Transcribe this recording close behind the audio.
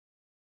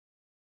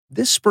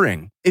This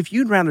spring, if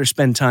you'd rather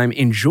spend time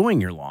enjoying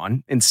your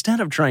lawn instead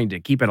of trying to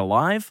keep it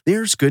alive,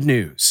 there's good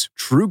news.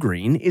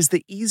 TruGreen is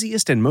the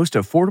easiest and most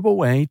affordable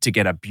way to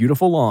get a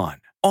beautiful lawn.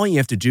 All you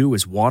have to do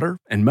is water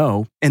and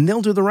mow, and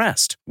they'll do the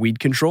rest. Weed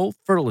control,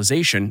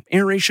 fertilization,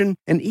 aeration,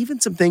 and even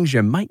some things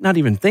you might not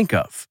even think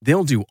of.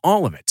 They'll do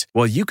all of it,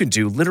 while you can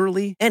do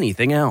literally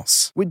anything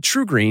else. With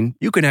TruGreen,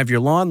 you can have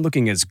your lawn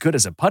looking as good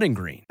as a putting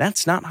green.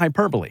 That's not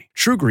hyperbole.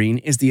 TruGreen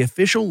is the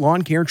official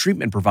lawn care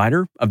treatment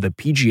provider of the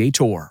PGA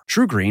Tour.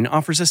 TruGreen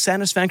offers a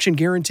satisfaction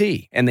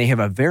guarantee, and they have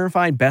a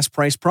verified best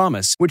price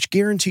promise, which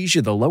guarantees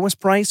you the lowest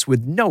price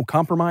with no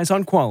compromise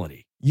on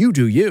quality. You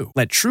do you.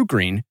 Let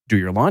TruGreen do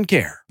your lawn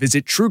care.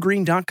 Visit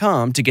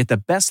TruGreen.com to get the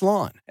best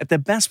lawn at the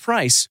best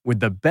price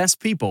with the best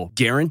people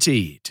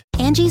guaranteed.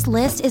 Angie's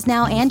List is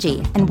now Angie,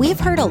 and we've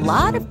heard a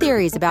lot of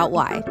theories about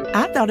why.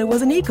 I thought it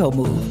was an eco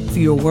move.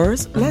 Fewer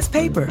words, less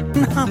paper.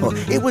 No,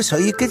 it was so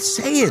you could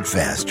say it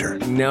faster.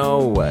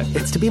 No,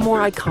 it's to be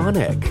more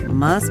iconic.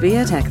 Must be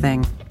a tech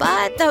thing.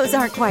 But those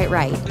aren't quite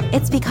right.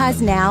 It's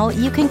because now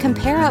you can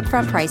compare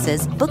upfront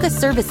prices, book a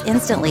service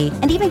instantly,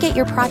 and even get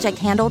your project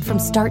handled from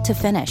start to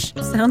finish.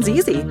 Sounds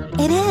easy.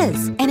 It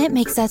is, and it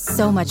makes us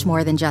so much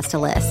more than just a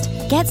list.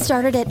 Get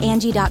started at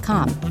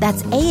Angie.com.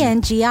 That's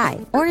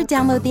ANGI, or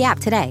download the app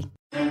today.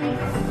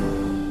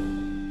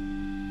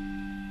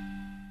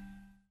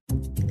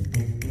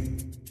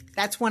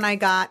 That's when I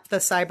got the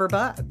cyber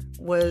bug,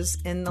 was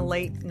in the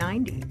late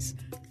 90s,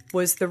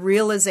 was the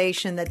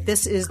realization that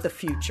this is the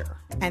future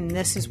and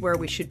this is where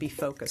we should be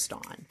focused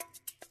on.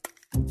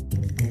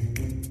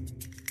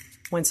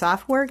 When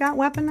software got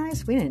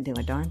weaponized, we didn't do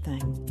a darn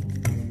thing.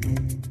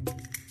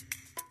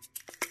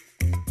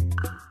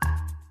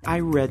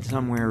 I read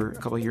somewhere a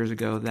couple of years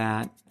ago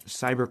that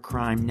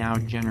cybercrime now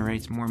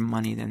generates more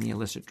money than the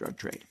illicit drug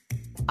trade.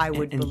 I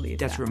would believe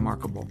that's that.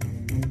 Remarkable.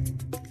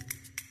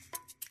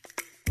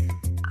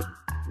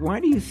 Why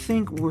do you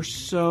think we're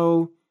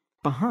so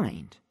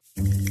behind?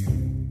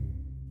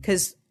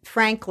 Because,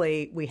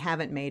 frankly, we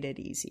haven't made it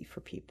easy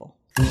for people.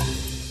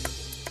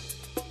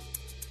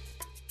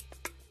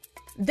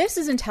 This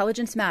is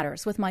Intelligence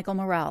Matters with Michael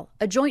Morell,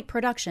 a joint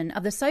production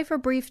of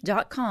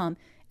thecypherbrief.com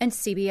and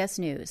CBS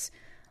News.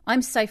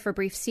 I'm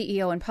CipherBrief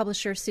CEO and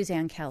publisher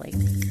Suzanne Kelly.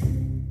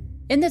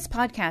 In this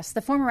podcast,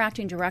 the former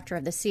acting director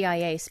of the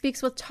CIA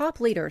speaks with top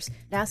leaders,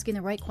 asking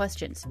the right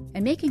questions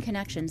and making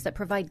connections that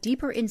provide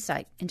deeper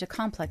insight into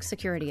complex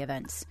security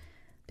events.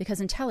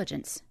 Because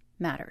intelligence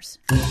matters.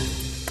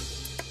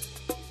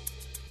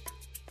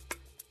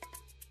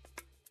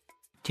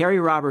 Terry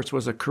Roberts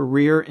was a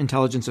career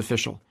intelligence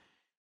official,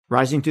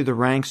 rising through the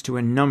ranks to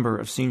a number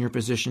of senior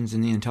positions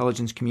in the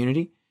intelligence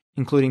community,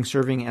 including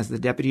serving as the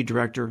Deputy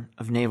Director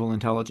of Naval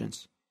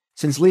Intelligence.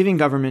 Since leaving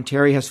government,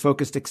 Terry has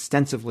focused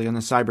extensively on the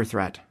cyber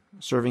threat,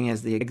 serving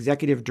as the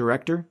Executive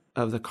Director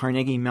of the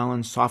Carnegie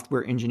Mellon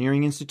Software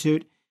Engineering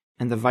Institute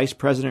and the Vice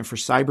President for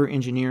Cyber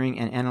Engineering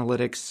and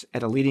Analytics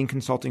at a leading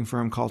consulting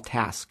firm called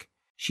Task.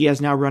 She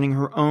is now running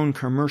her own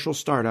commercial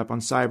startup on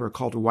cyber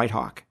called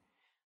Whitehawk.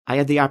 I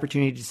had the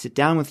opportunity to sit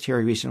down with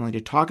Terry recently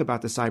to talk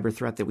about the cyber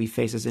threat that we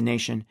face as a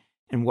nation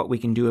and what we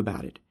can do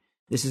about it.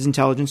 This is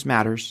Intelligence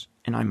Matters,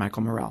 and I'm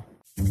Michael Morell.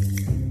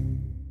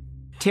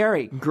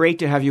 Terry, great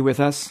to have you with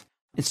us.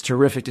 It's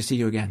terrific to see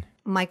you again.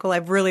 Michael,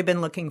 I've really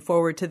been looking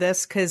forward to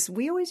this because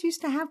we always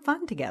used to have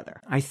fun together.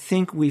 I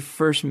think we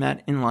first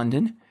met in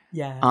London.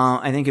 Yes.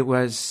 I think it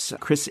was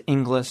Chris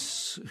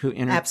Inglis who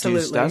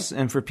introduced us.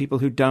 And for people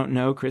who don't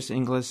know, Chris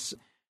Inglis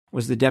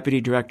was the Deputy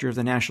Director of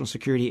the National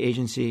Security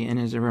Agency and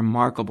is a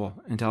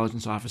remarkable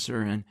intelligence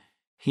officer. And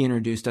he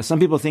introduced us. Some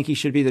people think he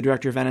should be the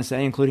Director of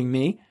NSA, including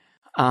me.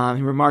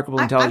 Remarkable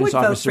intelligence I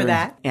would officer. Vote for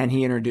that. And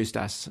he introduced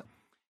us.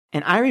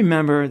 And I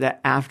remember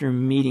that after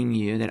meeting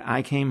you, that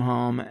I came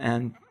home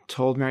and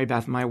told Mary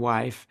Beth, my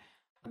wife,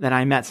 that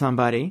I met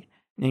somebody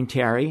named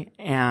Terry,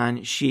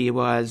 and she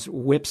was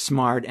whip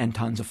smart and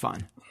tons of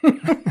fun.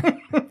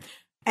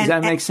 Does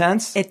that make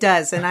sense? It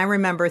does. And I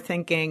remember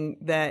thinking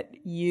that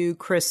you,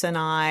 Chris, and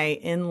I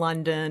in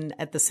London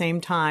at the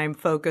same time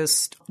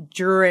focused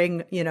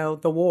during,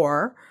 the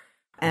war.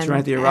 That's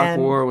right. The Iraq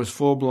War was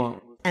full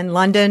blown. And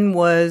London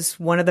was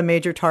one of the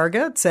major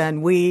targets,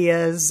 and we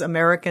as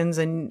Americans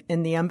in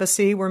the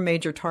embassy were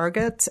major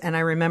targets. And I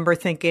remember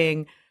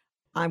thinking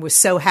I was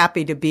so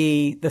happy to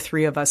be the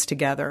three of us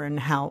together and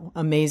how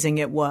amazing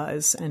it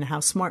was and how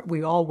smart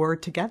we all were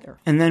together.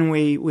 And then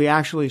we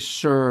actually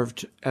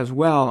served as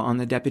well on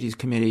the Deputies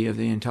Committee of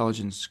the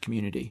Intelligence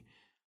Community,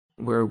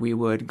 where we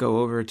would go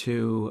over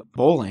to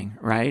bowling,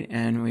 right?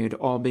 And we'd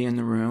all be in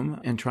the room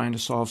and trying to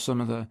solve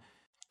some of the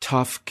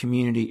tough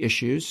community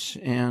issues,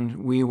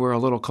 and we were a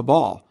little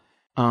cabal.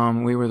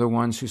 We were the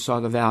ones who saw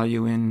the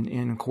value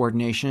in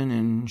coordination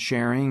and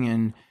sharing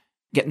and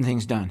getting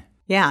things done.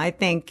 Yeah, I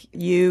think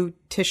you,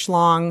 Tish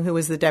Long, who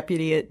was the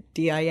deputy at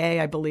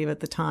DIA, I believe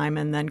at the time,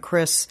 and then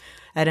Chris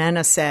at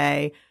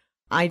NSA,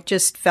 I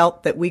just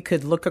felt that we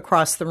could look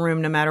across the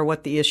room no matter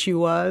what the issue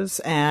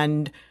was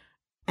and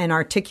and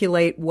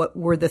articulate what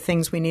were the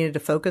things we needed to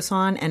focus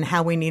on and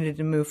how we needed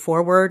to move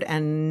forward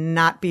and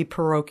not be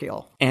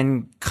parochial.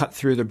 And cut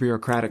through the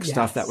bureaucratic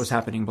stuff that was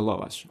happening below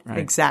us, right?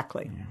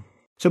 Exactly. Yeah.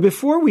 So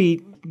before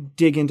we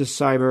dig into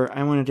cyber,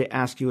 I wanted to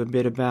ask you a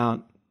bit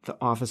about the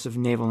Office of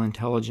Naval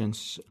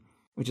Intelligence,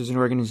 which is an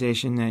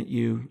organization that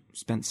you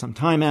spent some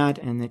time at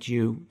and that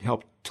you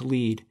helped to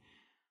lead.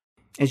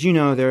 As you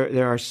know,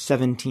 there are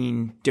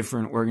 17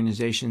 different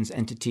organizations,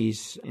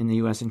 entities in the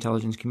U.S.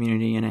 intelligence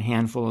community, and a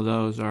handful of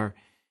those are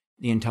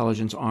the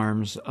intelligence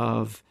arms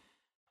of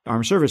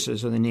armed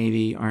services, so the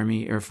Navy,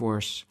 Army, Air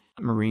Force,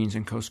 Marines,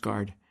 and Coast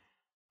Guard.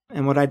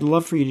 And what I'd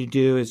love for you to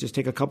do is just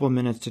take a couple of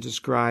minutes to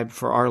describe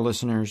for our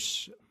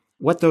listeners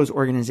what those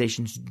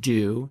organizations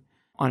do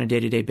on a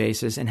day-to-day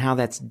basis and how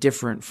that's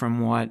different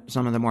from what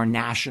some of the more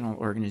national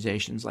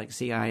organizations like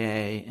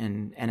CIA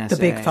and NSA, the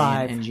Big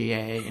Five, and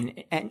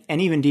NGA,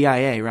 and even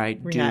DIA, right,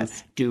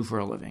 do for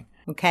a living.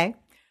 Okay.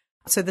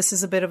 So this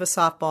is a bit of a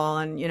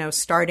softball, and,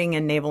 starting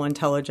in naval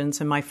intelligence,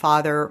 and my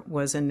father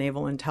was in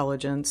naval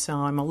intelligence, so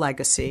I'm a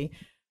legacy.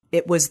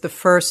 It was the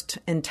first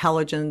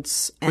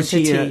intelligence entity.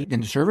 Was he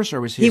in the service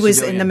or was he He a was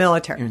civilian? in the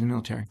military. He was in the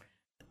military.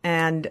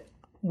 And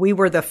we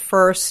were the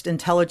first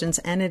intelligence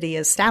entity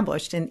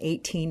established in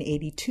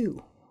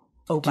 1882.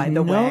 Oh, by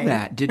the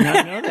way. Did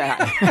not know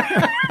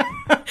that.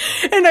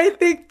 And I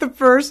think the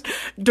first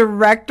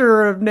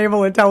director of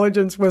naval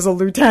intelligence was a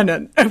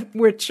lieutenant,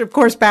 which, of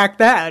course, back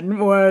then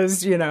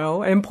was,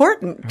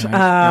 important.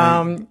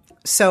 Right.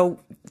 So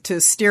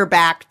to steer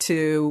back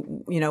to,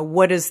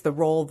 what is the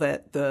role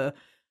that the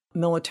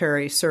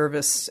military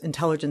service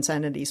intelligence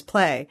entities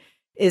play,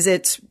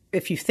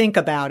 if you think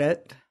about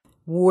it,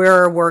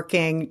 we're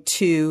working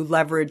to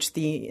leverage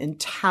the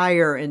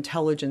entire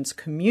intelligence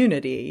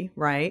community,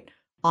 right,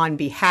 on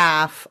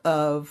behalf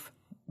of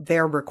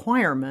their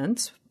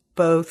requirements,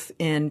 both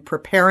in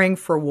preparing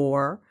for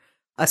war,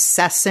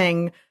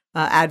 assessing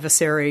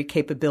adversary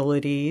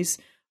capabilities,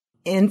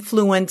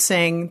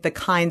 influencing the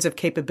kinds of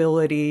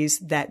capabilities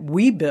that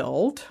we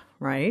build,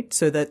 right,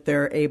 so that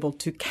they're able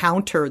to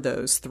counter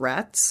those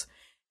threats,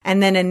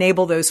 and then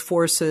enable those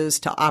forces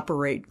to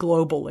operate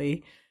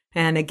globally.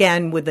 And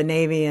again, with the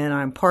Navy, and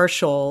I'm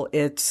partial,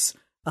 it's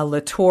a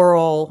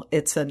littoral,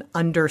 it's an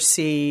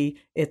undersea,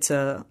 it's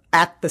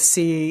at the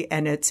sea,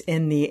 and it's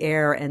in the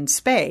air and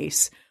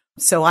space.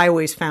 So I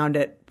always found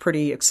it a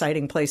pretty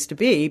exciting place to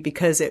be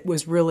because it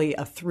was really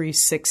a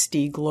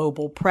 360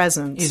 global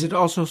presence. Is it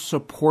also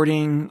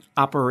supporting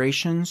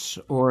operations,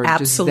 or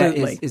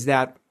absolutely is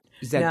that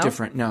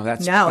different? No,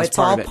 that's it's part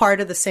all of it.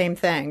 part of the same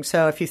thing.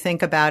 So if you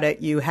think about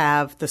it, you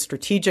have the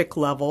strategic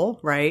level,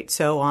 right?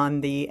 So on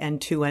the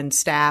end-to-end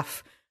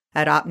staff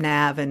at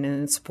OpNav and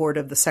in support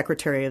of the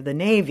Secretary of the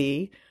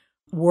Navy,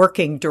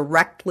 working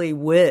directly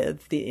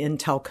with the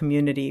intel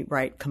community,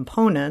 right,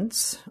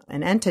 components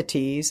and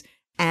entities,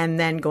 and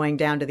then going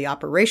down to the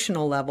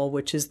operational level,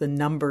 which is the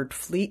numbered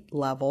fleet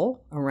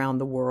level around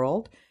the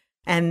world.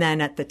 And then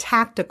at the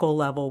tactical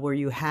level, where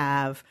you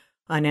have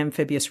an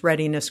amphibious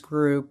readiness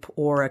group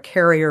or a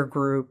carrier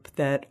group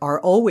that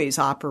are always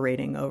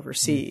operating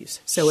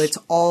overseas. So it's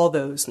all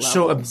those levels.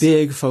 So a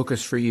big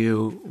focus for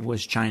you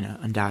was China,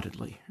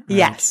 undoubtedly. Right?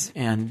 Yes.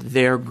 And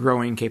their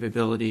growing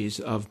capabilities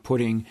of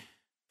putting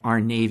our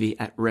Navy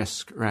at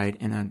risk, right,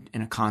 in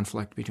a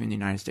conflict between the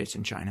United States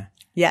and China.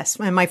 Yes.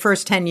 And my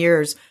first 10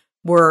 years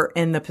were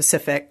in the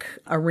Pacific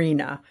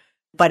arena.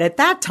 But at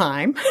that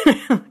time,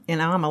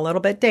 I'm a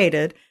little bit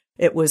dated,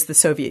 it was the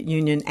Soviet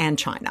Union and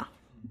China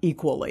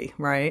equally,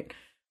 right?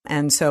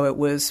 And so it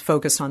was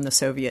focused on the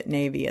Soviet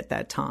Navy at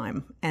that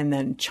time. And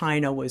then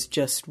China was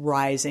just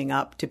rising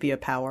up to be a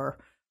power.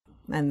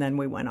 And then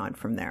we went on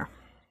from there.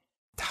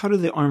 How do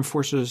the Armed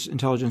Forces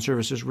Intelligence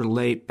Services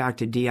relate back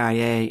to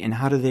DIA, and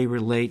how do they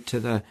relate to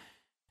the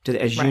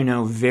as you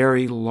know,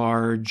 very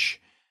large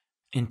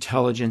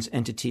intelligence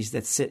entities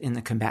that sit in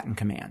the combatant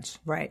commands?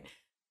 Right.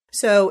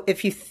 So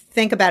if you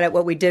think about it,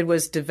 what we did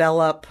was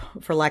develop,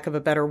 for lack of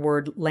a better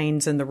word,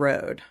 lanes in the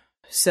road.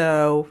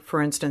 So,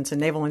 for instance, in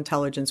naval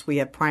intelligence, we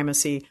have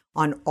primacy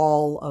on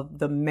all of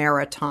the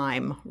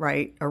maritime,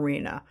 right,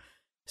 arena.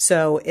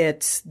 So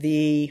it's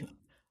the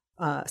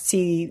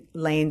sea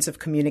lanes of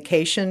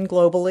communication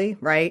globally,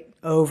 right?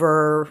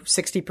 Over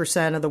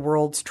 60% of the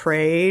world's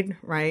trade,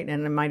 right?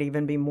 And it might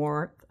even be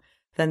more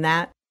than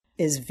that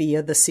is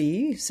via the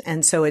seas.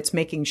 And so it's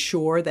making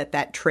sure that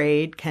that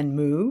trade can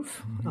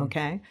move,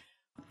 okay?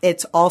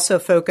 It's also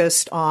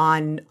focused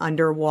on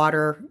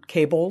underwater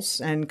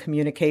cables and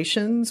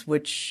communications,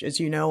 which, as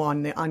you know,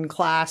 on the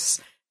UNCLASS,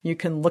 you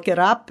can look it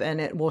up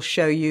and it will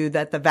show you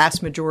that the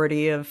vast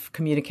majority of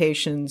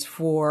communications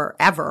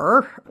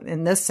forever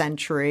in this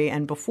century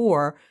and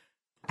before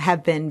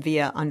have been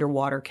via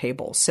underwater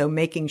cables. So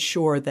making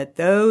sure that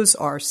those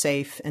are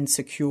safe and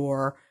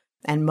secure,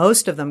 and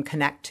most of them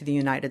connect to the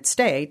United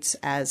States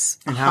as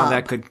a and how hub.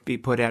 that could be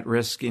put at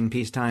risk in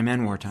peacetime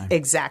and wartime.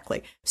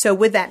 Exactly. So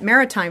with that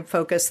maritime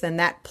focus, then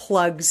that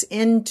plugs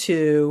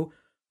into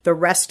the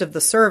rest of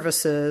the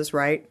services,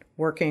 right?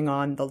 Working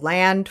on the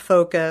land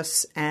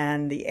focus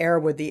and the air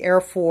with the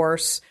Air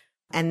Force,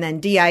 And then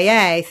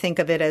DIA, think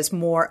of it as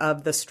more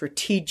of the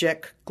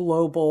strategic,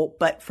 global,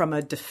 but from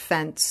a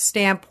defense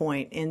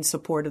standpoint in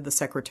support of the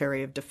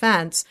Secretary of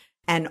Defense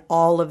and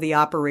all of the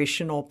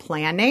operational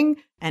planning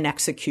and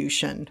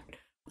execution,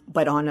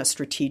 but on a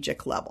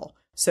strategic level.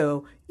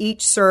 So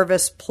each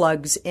service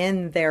plugs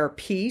in their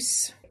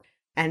piece,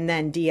 and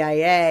then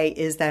DIA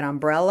is that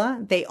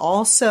umbrella. They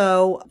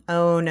also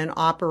own and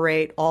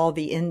operate all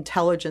the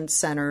intelligence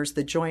centers,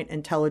 the Joint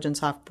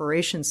Intelligence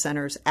Operations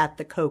Centers at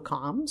the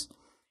COCOMs,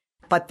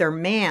 but they're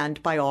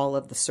manned by all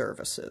of the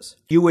services.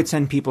 You would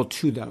send people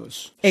to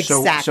those.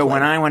 Exactly. So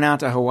when I went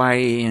out to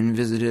Hawaii and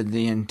visited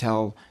the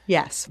Intel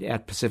yes.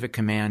 at Pacific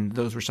Command,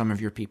 those were some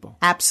of your people.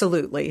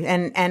 Absolutely.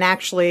 And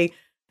actually,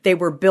 they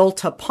were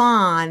built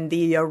upon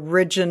the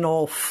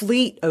original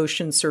Fleet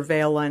Ocean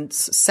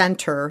Surveillance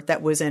Center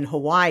that was in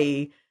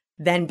Hawaii,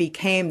 then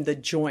became the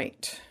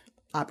Joint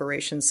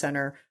Operations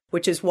Center,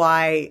 which is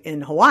why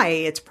in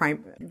Hawaii,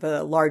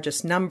 the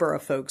largest number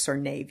of folks are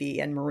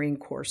Navy and Marine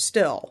Corps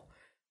still.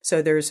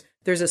 So there's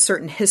a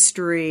certain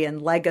history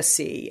and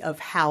legacy of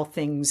how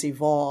things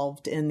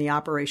evolved in the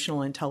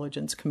operational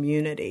intelligence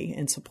community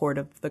in support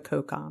of the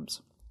COCOMs.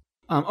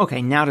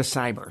 Okay, now to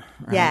cyber.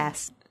 Right?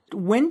 Yes.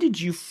 When did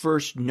you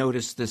first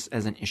notice this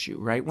as an issue,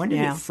 right? When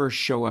did it first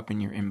show up in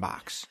your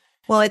inbox?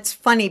 Well, it's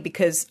funny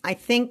because I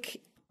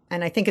think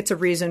it's a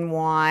reason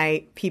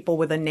why people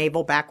with a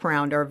naval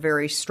background are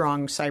very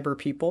strong cyber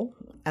people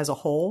as a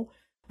whole.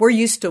 We're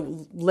used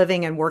to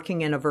living and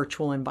working in a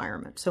virtual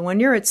environment. So when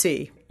you're at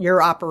sea,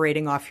 you're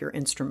operating off your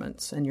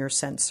instruments and your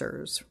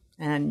sensors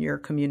and your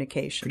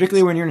communications.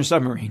 Particularly when you're in a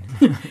submarine.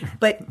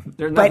 But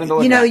there's nothing to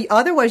look at.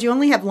 Otherwise you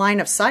only have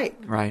line of sight.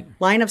 Right.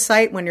 Line of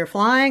sight when you're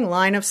flying,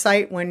 line of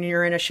sight when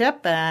you're in a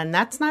ship, and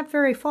that's not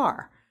very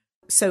far.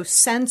 So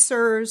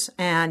sensors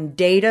and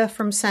data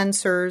from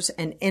sensors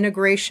and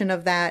integration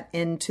of that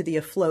into the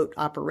afloat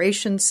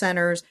operations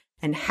centers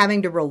and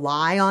having to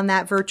rely on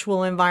that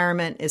virtual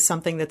environment is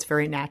something that's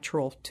very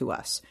natural to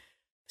us.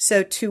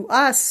 So to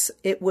us,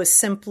 it was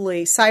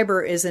simply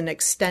cyber is an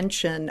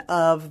extension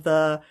of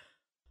the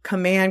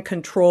command,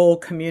 control,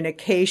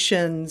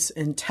 communications,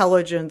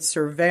 intelligence,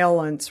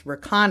 surveillance,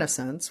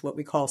 reconnaissance, what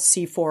we call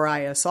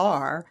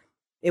C4ISR.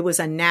 It was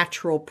a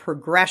natural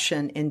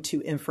progression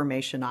into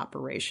information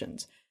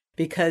operations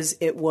because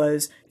it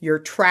was you're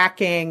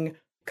tracking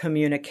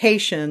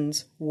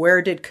communications.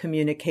 Where did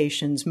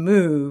communications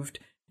moved?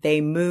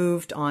 They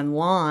moved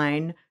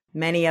online.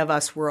 Many of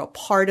us were a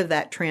part of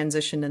that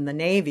transition in the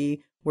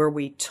Navy where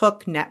we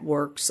took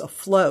networks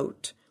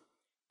afloat.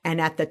 And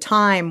at the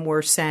time,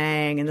 we're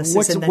saying, and this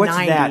is in the 90s.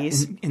 What's that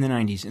in the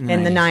 90s?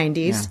 In the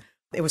 90s. Yeah.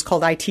 It was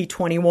called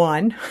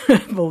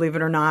IT-21, believe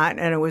it or not.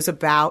 And it was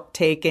about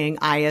taking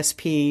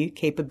ISP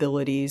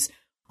capabilities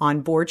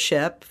on board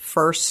ship,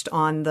 first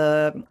on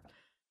the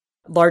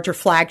larger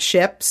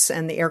flagships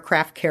and the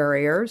aircraft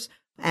carriers,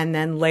 and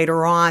then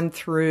later on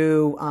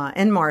through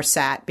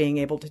Inmarsat being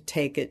able to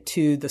take it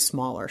to the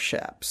smaller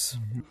ships.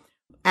 Mm-hmm.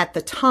 At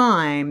the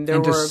time, there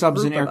were into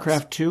subs and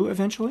aircraft too,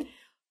 eventually?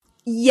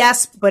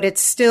 Yes, but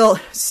it's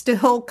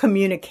still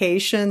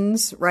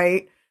communications,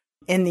 right?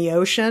 In the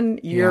ocean,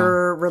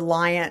 you're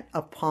reliant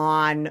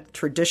upon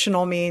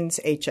traditional means,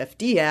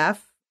 HFDF,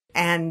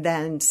 and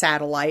then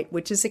satellite,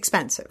 which is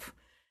expensive.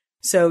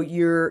 So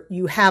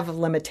you have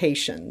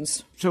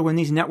limitations. So when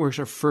these networks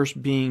are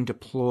first being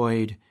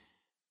deployed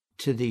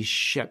to these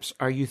ships,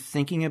 are you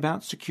thinking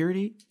about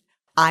security?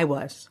 I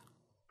was.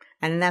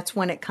 And that's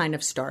when it kind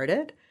of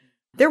started.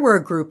 There were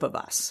a group of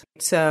us.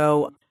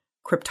 So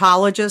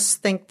cryptologists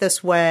think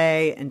this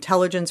way.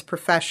 Intelligence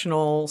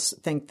professionals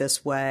think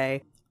this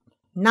way.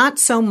 Not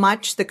so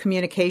much the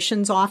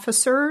communications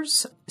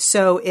officers.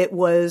 So it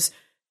was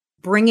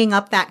bringing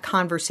up that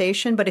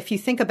conversation. But if you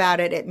think about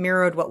it, it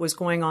mirrored what was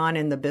going on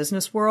in the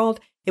business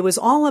world. It was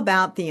all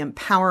about the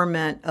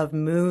empowerment of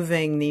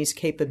moving these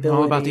capabilities.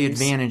 All about the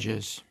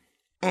advantages.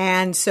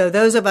 And so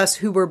those of us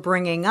who were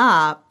bringing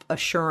up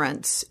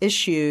assurance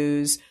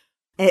issues,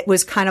 it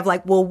was kind of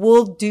like, well,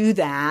 we'll do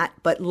that,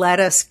 but let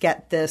us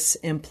get this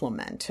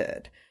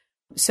implemented.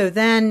 So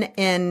then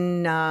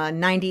in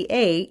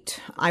 98,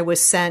 I was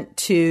sent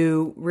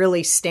to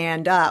really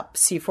stand up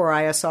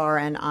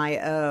C4ISR and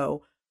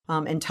IO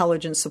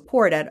intelligence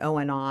support at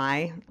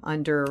ONI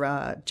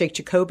under Jake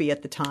Jacoby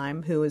at the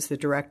time, who was the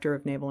director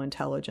of naval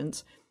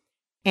intelligence.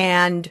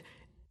 And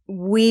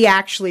we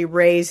actually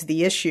raised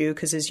the issue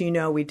because, as you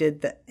know, we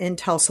did the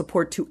intel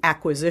support to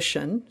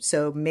acquisition,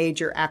 so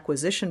major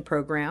acquisition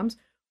programs.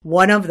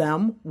 One of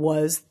them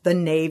was the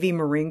Navy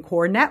Marine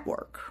Corps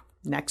network,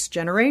 next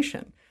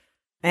generation.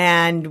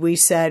 And we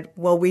said,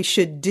 well, we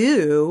should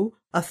do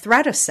a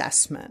threat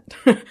assessment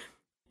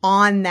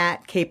on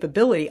that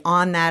capability,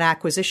 on that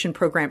acquisition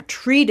program,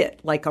 treat it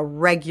like a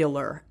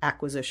regular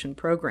acquisition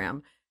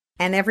program.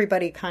 And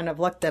everybody kind of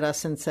looked at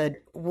us and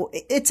said, well,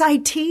 it's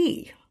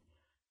IT.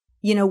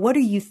 You know, what are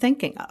you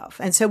thinking of?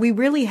 And so we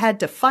really had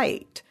to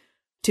fight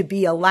to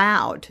be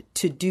allowed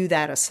to do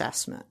that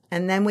assessment.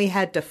 And then we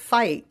had to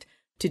fight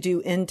to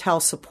do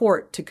intel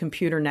support to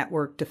computer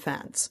network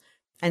defense.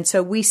 And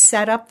so we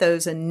set up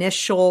those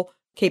initial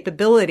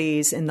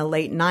capabilities in the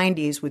late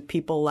 90s with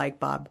people like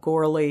Bob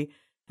Gourley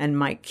and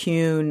Mike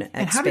Kuhn at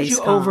And how did you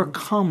Spacecom.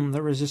 overcome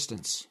the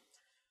resistance?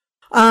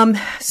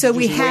 So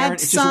we had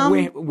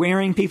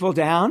wearing people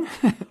down.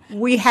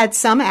 We had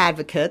some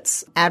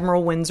advocates.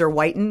 Admiral Windsor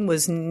Whiten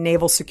was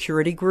Naval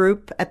Security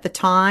Group at the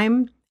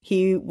time.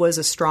 He was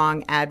a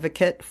strong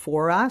advocate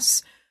for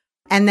us.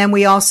 And then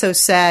we also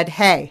said,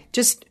 hey,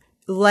 just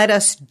let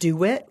us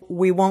do it.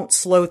 We won't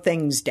slow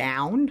things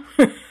down.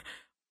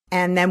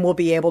 And then we'll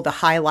be able to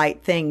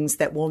highlight things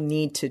that we'll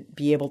need to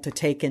be able to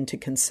take into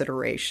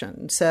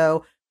consideration.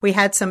 So we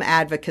had some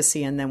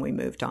advocacy, and then we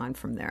moved on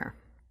from there.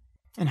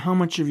 And how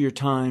much of your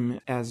time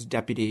as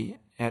deputy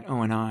at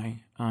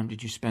ONI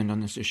did you spend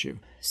on this issue?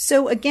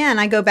 So again,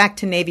 I go back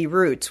to Navy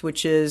roots,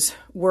 which is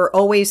we're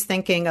always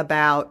thinking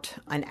about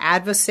an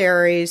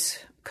adversary's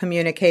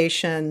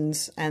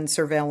communications and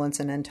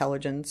surveillance and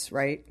intelligence,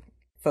 right?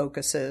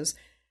 Focuses,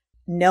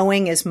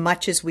 knowing as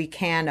much as we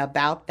can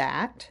about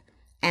that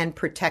and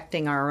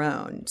protecting our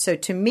own. So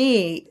to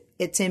me,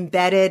 it's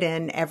embedded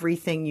in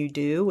everything you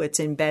do. It's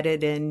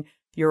embedded in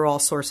your all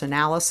source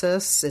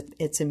analysis.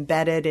 It's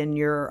embedded in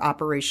your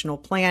operational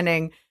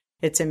planning.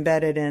 It's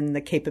embedded in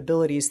the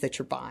capabilities that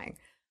you're buying.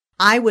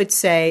 I would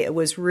say it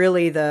was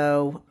really,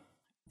 though,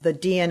 the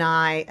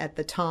DNI at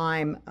the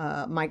time,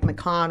 Mike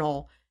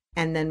McConnell,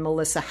 and then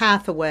Melissa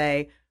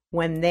Hathaway,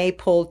 when they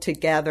pulled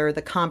together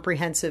the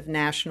Comprehensive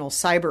National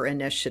Cyber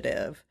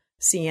Initiative,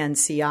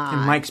 CNCI.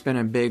 And Mike's been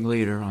a big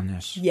leader on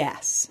this.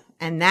 Yes.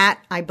 And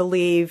that, I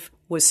believe,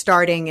 was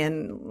starting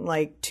in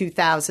like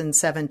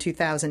 2007,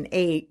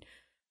 2008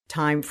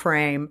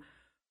 timeframe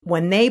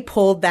when they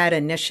pulled that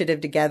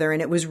initiative together.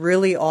 And it was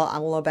really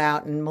all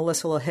about, and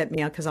Melissa will hit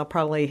me up because I'll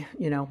probably,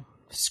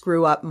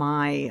 screw up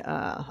my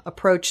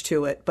approach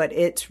to it. But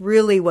it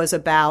really was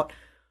about,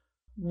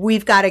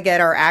 we've got to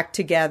get our act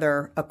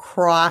together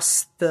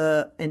across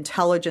the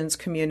intelligence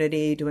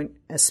community to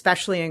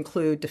especially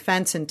include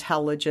defense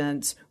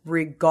intelligence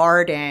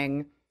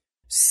regarding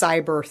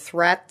cyber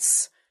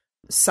threats,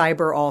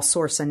 cyber all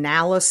source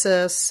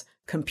analysis,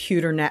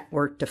 computer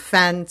network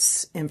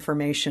defense,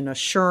 information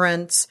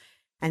assurance.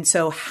 And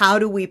so how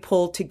do we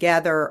pull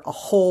together a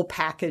whole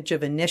package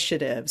of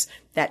initiatives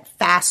that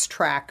fast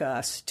track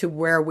us to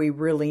where we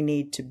really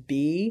need to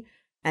be?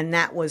 And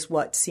that was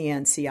what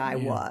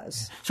CNCI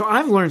was. So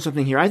I've learned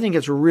something here. I think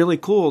it's really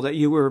cool that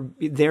you were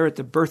there at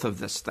the birth of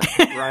this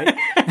thing, right?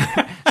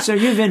 So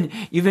you've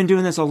been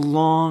doing this a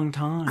long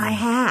time.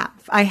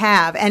 I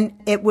have.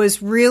 And it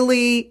was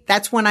really,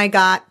 that's when I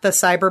got the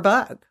cyber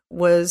bug,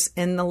 was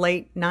in the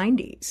late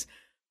 90s,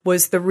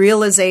 was the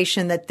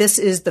realization that this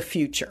is the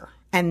future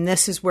and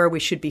this is where we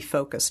should be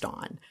focused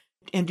on.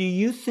 And do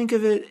you think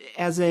of it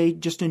as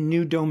just a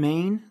new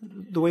domain,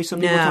 the way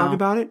some people talk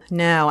about it?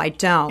 No, I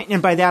don't.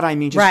 And by that I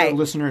mean, just for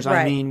listeners,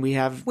 I mean we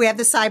have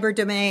the cyber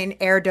domain,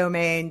 air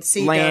domain,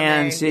 sea domain.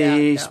 Land,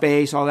 sea,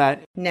 space, all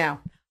that. No.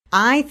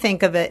 I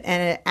think of it,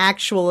 and it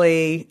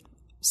actually,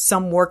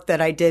 some work that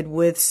I did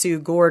with Sue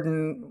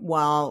Gordon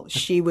while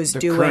she was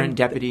doing... The current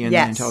deputy in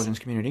the intelligence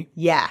community?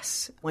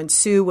 Yes. When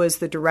Sue was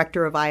the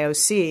director of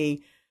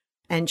IOC,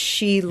 and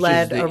she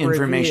led a review. The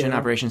Information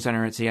Operations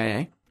Center at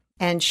CIA.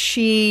 And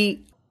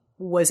she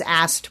was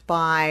asked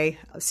by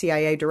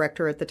CIA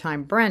director at the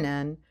time,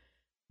 Brennan,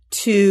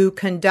 to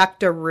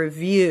conduct a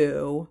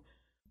review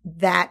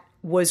that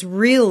was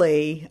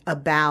really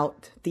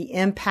about the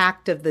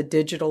impact of the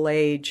digital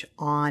age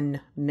on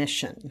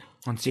mission.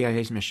 On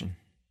CIA's mission.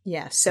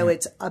 Yes. So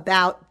it's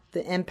about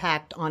the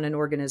impact on an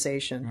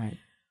organization. Right.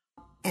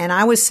 And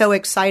I was so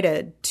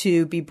excited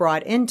to be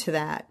brought into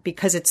that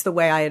because it's the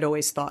way I had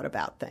always thought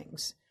about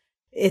things.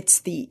 It's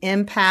the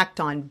impact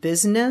on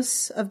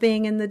business of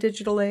being in the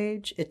digital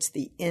age. It's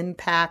the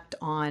impact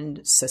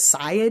on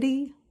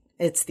society.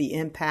 It's the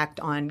impact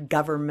on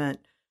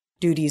government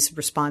duties,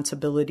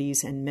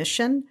 responsibilities, and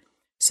mission.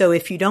 So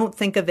if you don't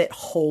think of it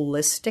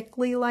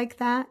holistically like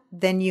that,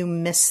 then you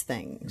miss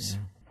things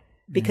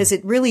because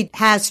it really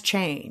has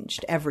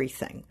changed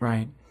everything.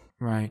 Right.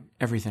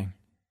 Everything.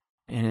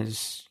 And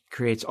it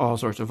creates all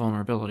sorts of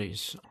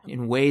vulnerabilities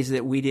in ways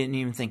that we didn't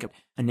even think of.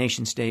 A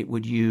nation state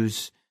would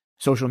use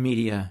social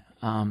media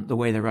the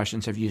way the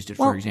Russians have used it,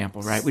 for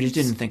example, right? We just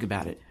didn't think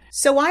about it.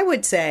 So I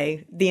would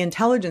say the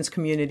intelligence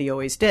community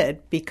always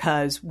did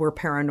because we're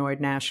paranoid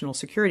national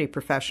security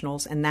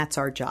professionals, and that's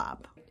our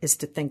job, is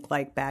to think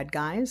like bad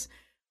guys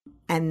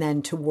and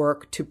then to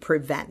work to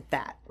prevent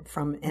that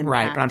from impacting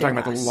Right, but I'm talking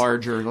about the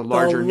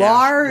larger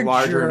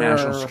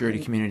national security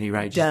community,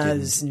 right?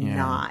 Does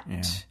not.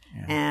 Yeah.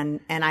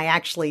 And I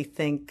actually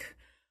think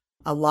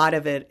a lot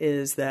of it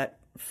is that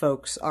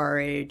folks our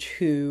age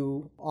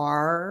who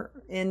are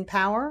in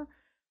power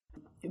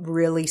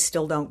really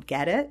still don't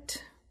get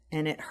it,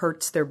 and it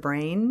hurts their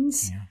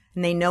brains. Yeah.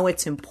 And they know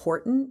it's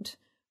important,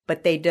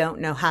 but they don't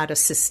know how to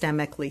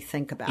systemically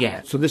think about it.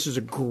 Yeah, so this is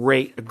a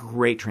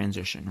great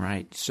transition,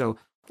 right? So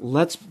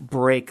let's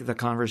break the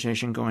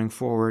conversation going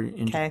forward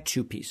into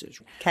two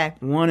pieces. Okay.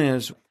 One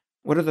is,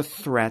 what are the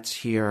threats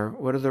here?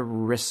 What are the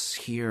risks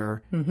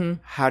here?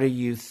 How do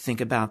you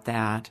think about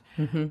that?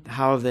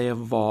 How have they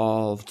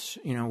evolved?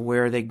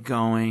 Where are they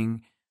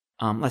going?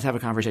 Let's have a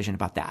conversation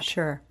about that.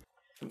 Sure.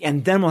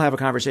 And then we'll have a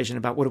conversation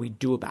about what do we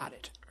do about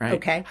it, right?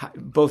 Okay.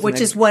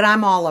 Which is what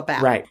I'm all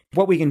about. Right.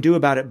 What we can do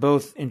about it,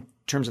 both in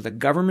terms of the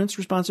government's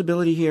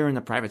responsibility here and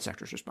the private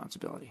sector's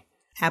responsibility.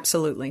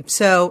 Absolutely.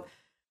 So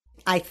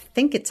I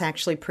think it's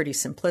actually pretty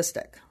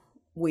simplistic.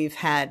 We've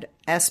had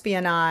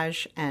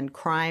espionage and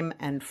crime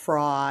and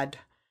fraud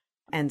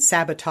and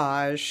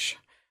sabotage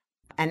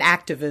and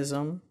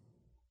activism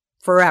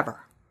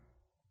forever.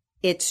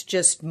 It's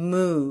just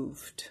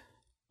moved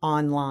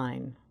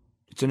online.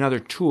 It's another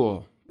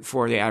tool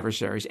for the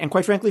adversaries and,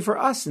 quite frankly, for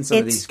us in some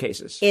of these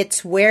cases.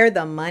 It's where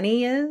the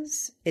money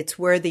is. It's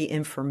where the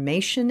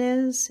information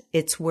is.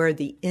 It's where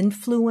the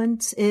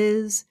influence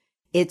is.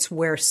 It's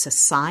where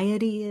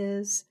society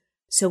is.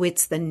 So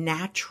it's the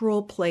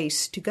natural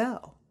place to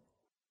go.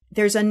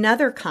 There's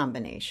another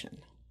combination.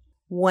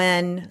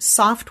 When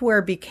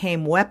software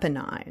became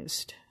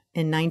weaponized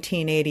in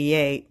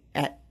 1988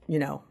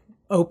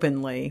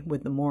 openly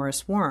with the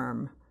Morris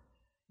worm,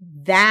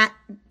 that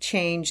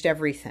changed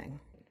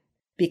everything.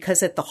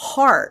 Because at the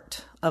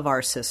heart of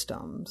our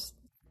systems,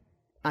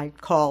 I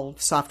call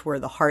software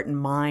the heart and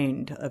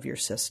mind of your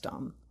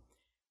system.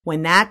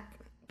 When that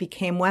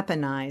became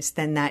weaponized,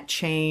 then that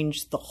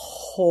changed the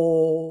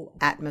whole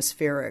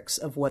atmospherics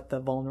of what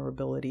the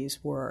vulnerabilities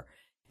were.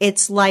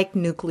 It's like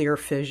nuclear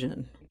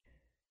fission.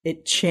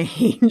 It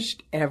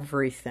changed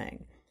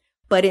everything.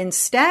 But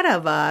instead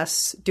of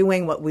us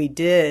doing what we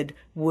did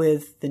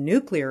with the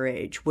nuclear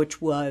age, which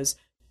was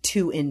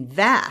to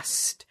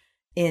invest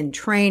in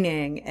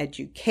training,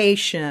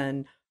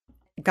 education,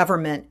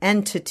 government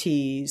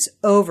entities,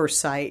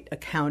 oversight,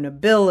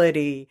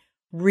 accountability,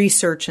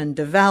 research and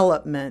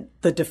development,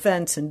 the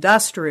defense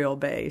industrial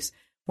base.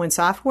 When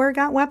software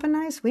got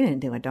weaponized, we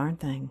didn't do a darn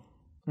thing.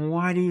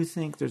 Why do you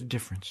think there's a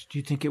difference? Do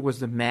you think it was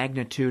the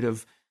magnitude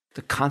of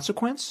the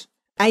consequence?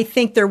 I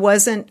think there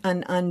wasn't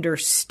an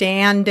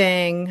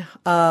understanding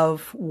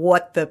of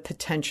what the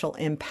potential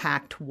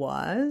impact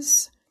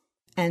was.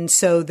 And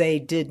so they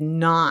did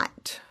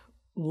not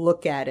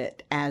look at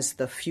it as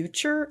the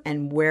future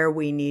and where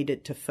we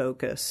needed to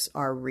focus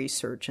our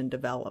research and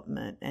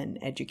development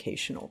and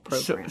educational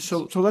programs.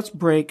 So let's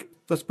break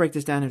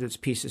this down into its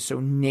pieces. So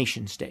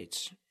nation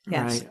states,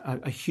 yes,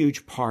 right? A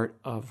huge part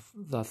of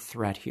the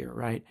threat here,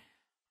 right?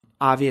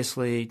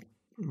 Obviously,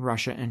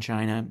 Russia and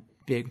China,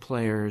 big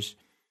players.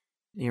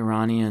 The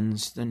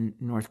Iranians, the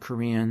North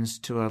Koreans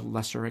to a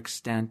lesser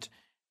extent.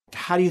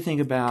 How do you think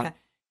about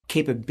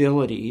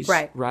capabilities,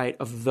 right,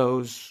 of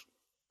those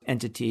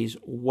entities,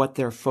 what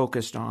they're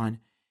focused on,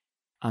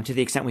 to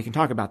the extent we can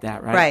talk about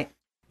that, right? Right.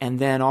 And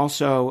then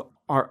also,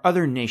 are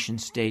other nation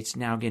states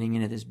now getting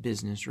into this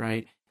business,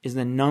 right? Is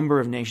the number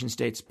of nation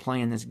states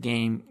playing this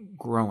game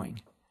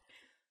growing?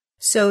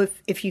 So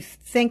if you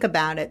think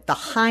about it, the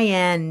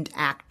high-end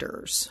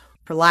actors,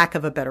 for lack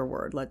of a better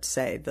word, let's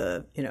say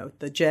the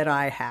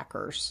Jedi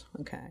hackers,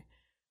 okay,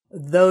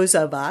 those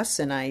of us,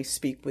 and I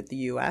speak with the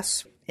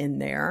U.S. in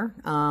there,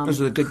 those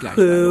are the good guys,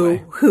 by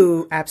the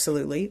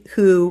way.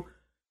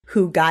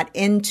 who got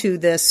into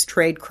this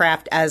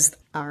tradecraft as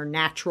our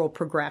natural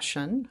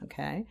progression,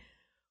 okay,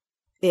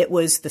 it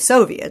was the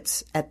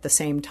Soviets at the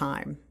same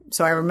time.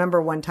 So I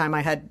remember one time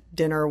I had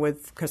dinner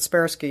with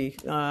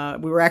Kaspersky.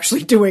 We were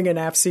actually doing an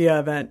AFCEA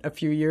event a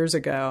few years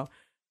ago,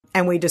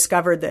 and we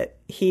discovered that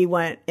he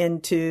went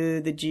into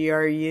the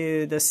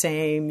GRU the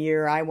same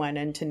year I went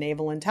into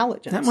naval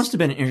intelligence. That must have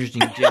been an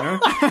interesting dinner.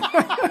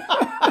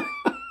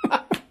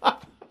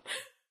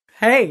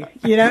 Hey,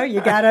 you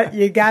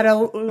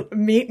gotta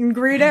meet and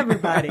greet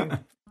everybody.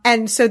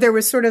 And so there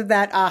was sort of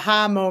that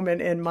aha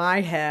moment in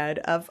my head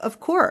of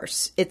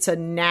course, it's a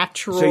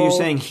natural So you're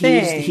saying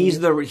thing. he's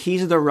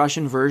the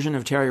Russian version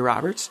of Terry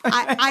Roberts?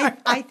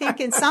 I think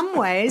in some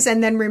ways,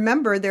 and then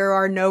remember, there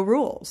are no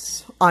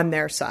rules on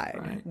their side.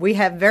 Right. We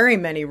have very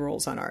many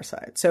rules on our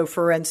side. So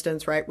for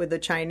instance, right, with the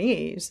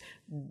Chinese,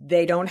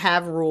 they don't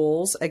have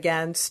rules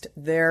against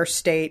their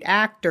state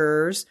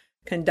actors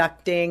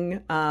conducting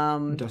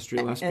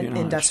industrial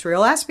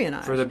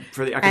espionage for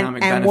the economic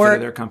benefit of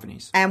their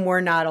companies, and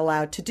we're not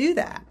allowed to do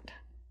that.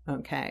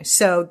 Okay,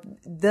 so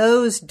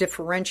those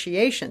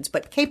differentiations,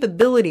 but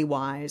capability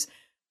wise,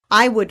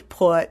 I would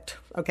put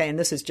and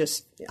this is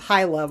just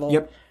high level.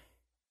 Yep.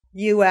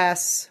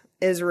 U.S.,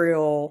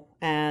 Israel,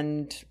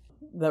 and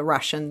the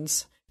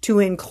Russians, to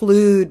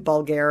include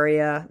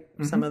Bulgaria,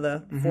 some of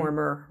the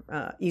former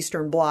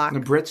Eastern Bloc. The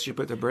Brits, you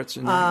put the Brits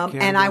in that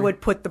category. And I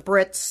would put the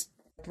Brits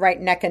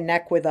right neck and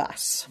neck with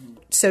us.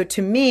 So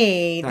to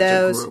me,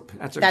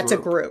 that's a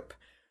group.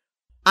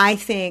 I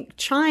think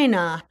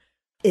China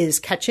is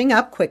catching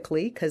up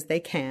quickly because they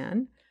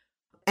can,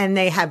 and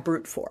they have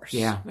brute force.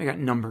 Yeah, they got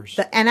numbers.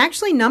 And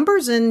actually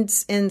numbers in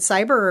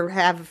cyber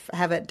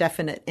have a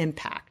definite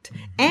impact.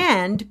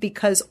 And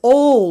because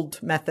old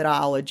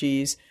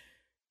methodologies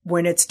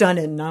when it's done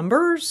in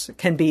numbers,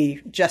 can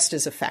be just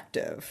as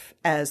effective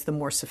as the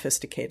more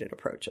sophisticated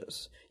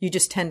approaches. You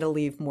just tend to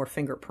leave more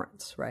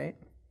fingerprints, right?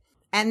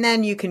 And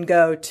then you can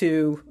go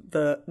to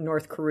the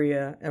North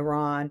Korea,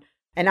 Iran.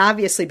 And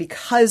obviously,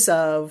 because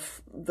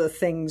of the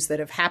things that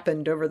have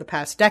happened over the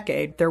past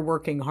decade, they're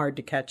working hard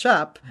to catch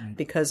up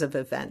because of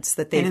events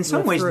that they've And in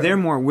some ways, they're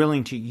more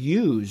willing to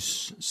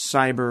use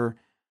cyber,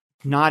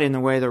 not in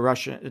the way the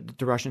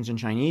Russians and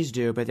Chinese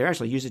do, but they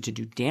actually use it to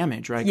do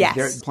damage, right? Yes.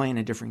 They're playing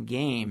a different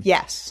game.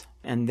 Yes.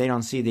 And they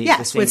don't see the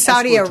Yes, same with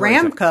Saudi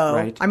Aramco,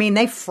 right. I mean,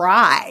 they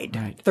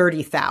fried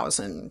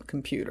 30,000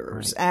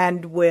 computers. Right.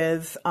 And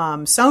with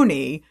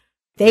Sony,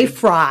 they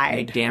fried.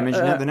 They damaged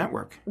the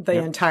network. The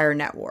entire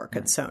network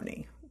at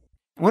Sony.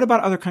 What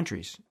about other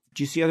countries?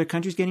 Do you see other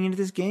countries getting into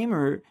this game,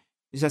 or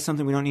is that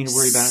something we don't need to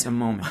worry about at the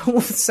moment?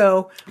 Because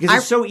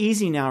it's so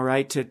easy now,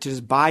 right, to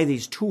just buy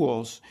these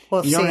tools.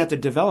 Well, you don't have to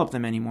develop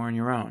them anymore on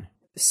your own.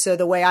 So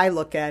the way I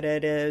look at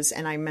it is,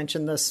 and I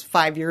mentioned this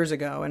 5 years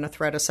ago in a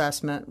threat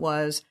assessment,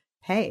 was,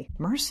 hey,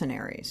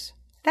 mercenaries,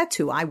 that's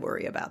who I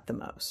worry about the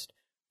most.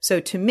 So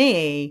to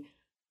me,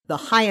 the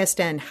highest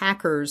end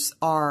hackers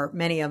are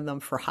many of them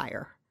for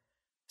hire.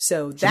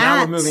 So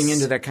now we're moving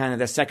into that kind of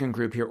the second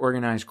group here,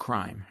 organized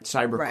crime,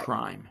 cyber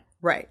crime.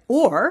 Right.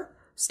 Or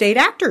state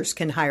actors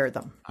can hire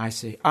them. I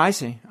see.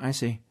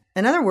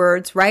 In other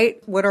words,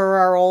 right, what are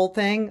our old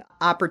thing?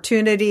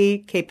 Opportunity,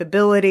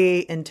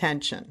 capability,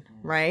 intention,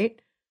 right?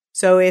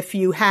 So if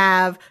you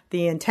have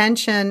the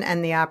intention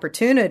and the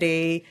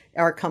opportunity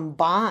are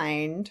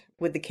combined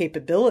with the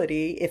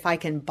capability, if I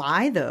can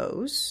buy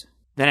those,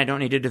 then I don't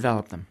need to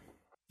develop them.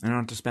 I don't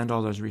have to spend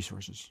all those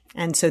resources.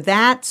 And so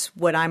that's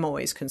what I'm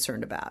always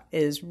concerned about,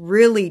 is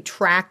really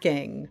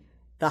tracking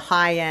the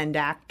high-end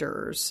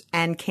actors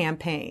and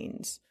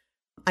campaigns.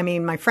 I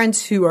mean, my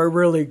friends who are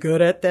really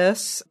good at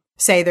this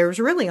say there's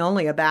really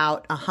only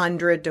about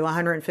 100 to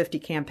 150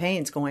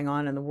 campaigns going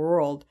on in the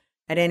world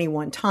at any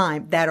one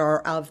time that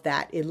are of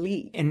that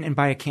elite. And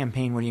by a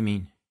campaign, what do you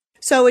mean?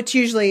 So it's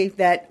usually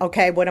that,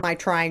 okay, what am I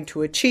trying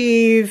to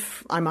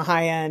achieve? I'm a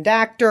high-end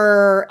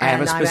actor. I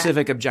have a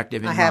specific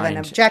objective in mind. I have an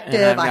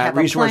objective. I have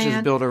resources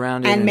plan, built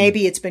around it. And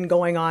maybe it's been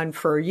going on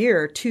for a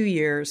year, 2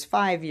 years,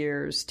 5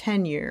 years,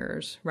 10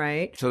 years,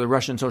 right? So the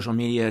Russian social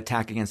media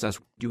attack against us,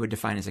 you would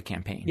define as a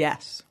campaign.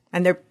 Yes.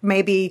 And there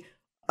may be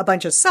a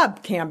bunch of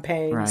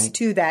sub-campaigns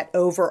to that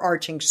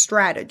overarching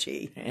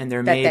strategy. And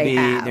there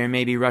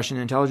may be Russian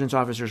intelligence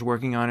officers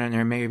working on it, and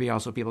there may be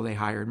also people they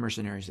hired,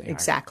 mercenaries they hired.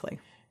 Exactly.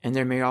 And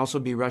there may also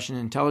be Russian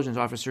intelligence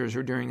officers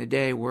who during the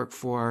day work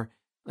for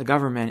the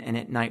government and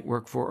at night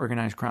work for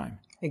organized crime.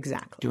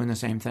 Exactly. Doing the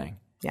same thing.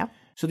 Yeah.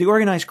 So the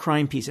organized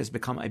crime piece has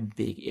become a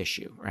big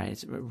issue, right?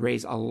 It's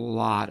raised a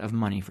lot of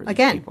money for these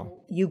people. Again,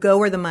 you go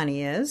where the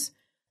money is.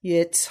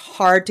 It's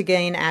hard to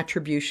gain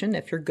attribution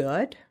if you're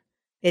good.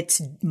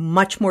 It's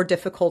much more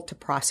difficult to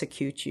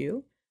prosecute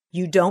you.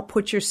 You don't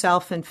put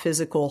yourself in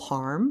physical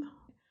harm.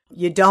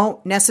 You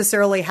don't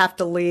necessarily have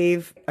to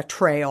leave a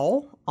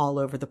trail all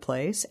over the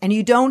place, and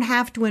you don't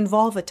have to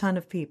involve a ton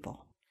of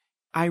people.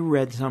 I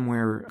read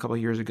somewhere a couple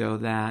of years ago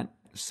that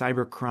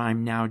cybercrime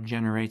now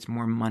generates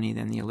more money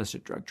than the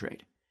illicit drug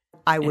trade.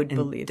 I would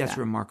believe that's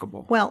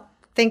remarkable. Well,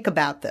 think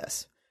about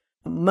this.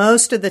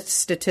 Most of the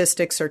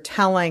statistics are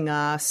telling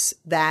us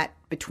that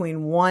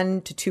between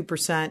 1% to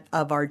 2%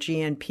 of our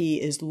GNP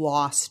is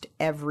lost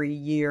every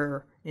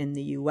year in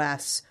the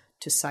U.S.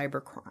 to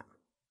cybercrime.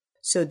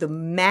 So the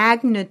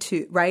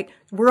magnitude, right?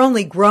 We're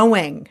only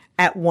growing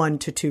at 1%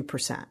 to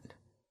 2%.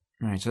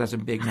 Right. So that's a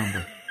big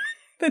number.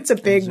 That's a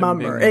big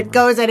number. It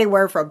goes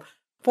anywhere from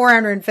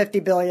 450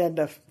 billion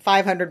to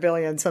 500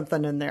 billion,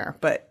 something in there.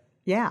 But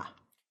yeah.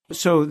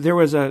 So there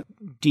was a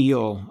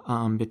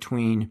deal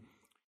between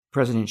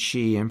President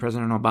Xi and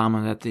President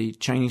Obama that the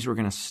Chinese were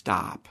going to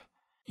stop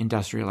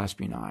industrial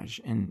espionage.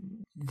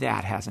 And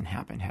that hasn't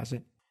happened, has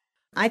it?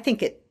 I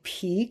think it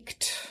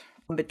peaked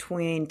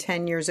between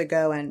 10 years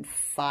ago and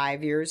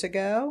 5 years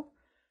ago.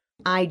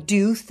 I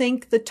do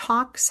think the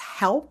talks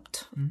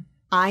helped. Mm-hmm.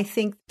 I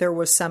think there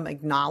was some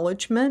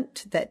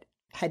acknowledgement that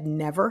had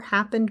never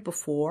happened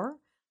before.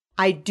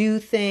 I do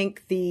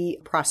think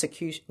the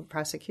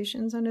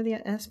prosecutions under the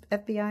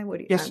FBI, what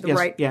do you,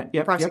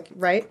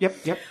 right?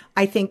 Yep.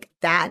 I think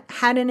that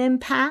had an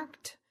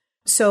impact.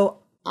 So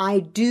I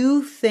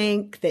do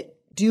think that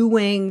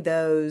doing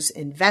those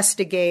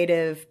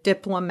investigative,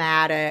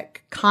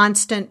 diplomatic,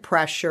 constant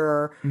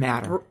pressure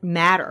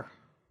matter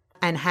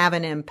and have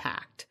an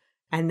impact,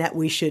 and that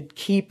we should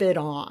keep it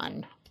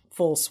on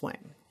full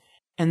swing.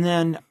 And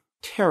then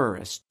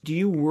terrorists. Do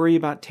you worry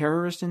about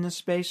terrorists in this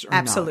space or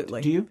Absolutely.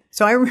 Not? Do you?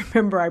 So I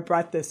remember I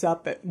brought this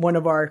up at one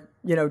of our,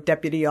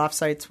 deputy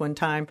offsites one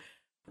time,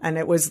 and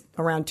it was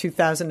around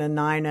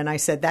 2009. And I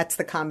said, that's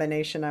the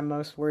combination I'm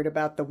most worried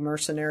about, the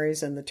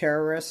mercenaries and the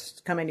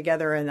terrorists coming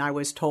together. And I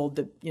was told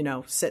to,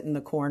 sit in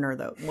the corner,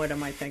 though. What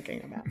am I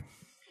thinking about?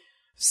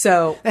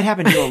 So that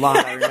happened to you a lot,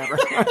 I remember.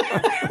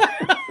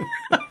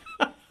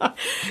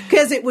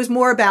 Because it was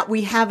more about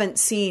we haven't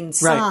seen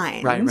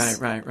signs.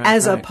 Right.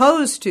 As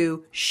opposed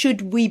to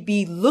should we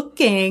be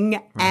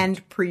looking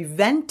and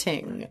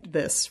preventing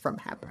this from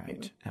happening?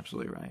 Right.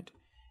 Absolutely right.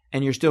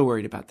 And you're still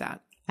worried about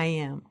that. I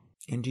am.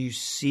 And do you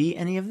see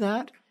any of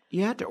that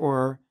yet,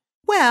 or?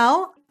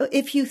 Well,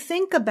 if you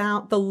think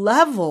about the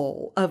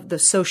level of the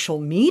social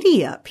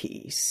media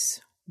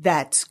piece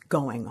that's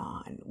going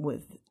on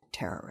with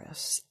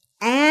terrorists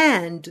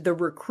and the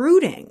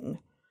recruiting,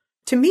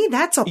 to me,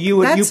 that's a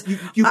you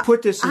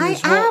put this in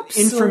this whole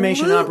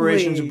information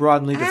operations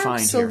broadly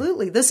defined.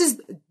 Absolutely,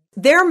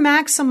 they're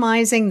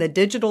maximizing the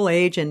digital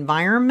age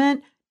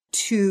environment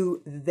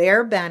to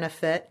their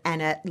benefit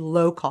and at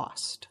low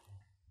cost.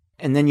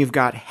 And then you've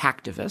got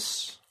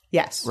hacktivists,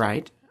 yes,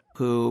 right,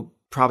 who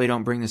probably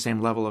don't bring the same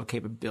level of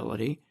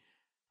capability,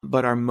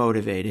 but are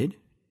motivated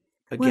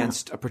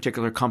against a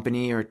particular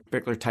company or a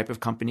particular type of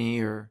company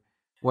or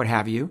what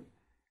have you.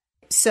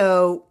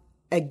 So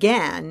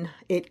again,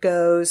 it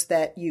goes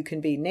that you can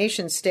be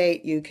nation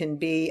state, you can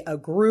be a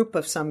group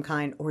of some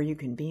kind, or you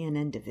can be an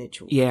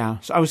individual. Yeah.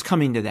 So I was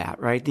coming to that,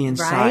 right? The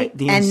inside.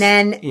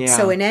 Right?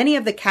 So in any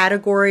of the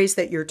categories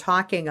that you're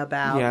talking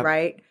about,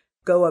 right,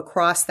 go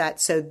across that.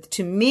 So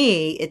to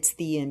me, it's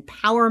the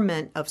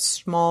empowerment of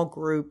small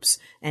groups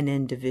and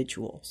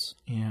individuals.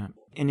 Yeah.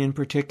 And in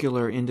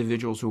particular,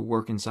 individuals who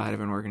work inside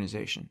of an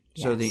organization.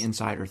 Yes. So the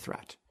insider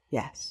threat.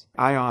 Yes.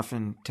 I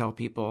often tell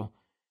people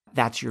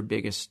that's your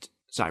biggest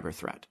cyber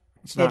threat.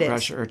 It's not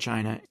Russia or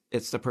China.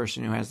 It's the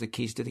person who has the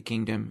keys to the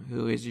kingdom,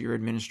 who is your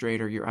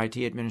administrator, your IT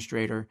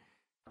administrator.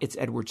 It's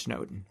Edward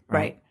Snowden.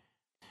 Right.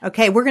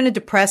 Okay, we're going to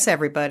depress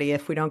everybody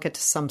if we don't get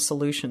to some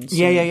solutions.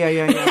 Yeah.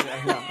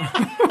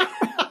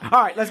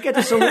 All right, let's get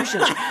to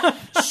solutions.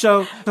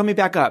 So let me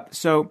back up.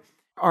 So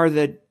are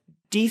the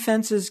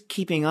defenses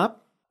keeping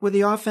up with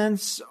the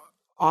offense?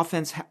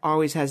 Offense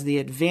always has the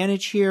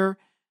advantage here.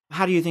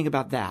 How do you think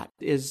about that?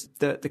 Is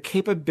the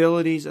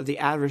capabilities of the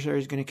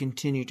adversaries going to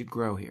continue to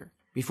grow here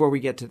before we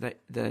get to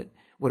the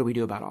what do we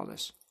do about all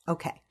this?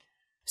 Okay.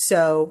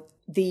 So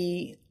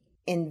the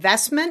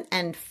investment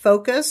and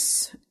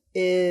focus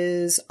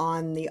is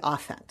on the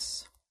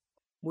offense.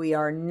 We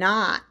are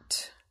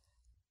not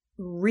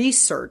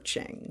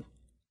researching,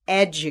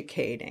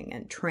 educating,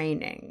 and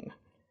training,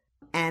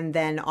 and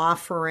then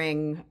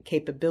offering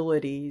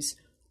capabilities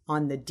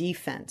on the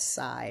defense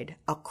side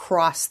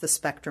across the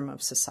spectrum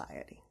of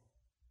society.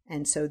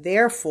 And so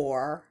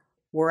therefore,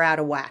 we're out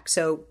of whack.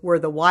 So we're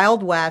the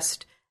Wild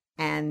West,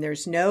 and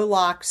there's no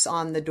locks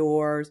on the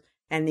doors,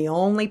 and the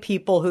only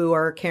people who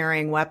are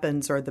carrying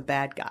weapons are the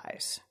bad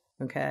guys,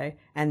 okay?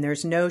 And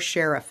there's no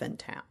sheriff in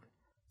town.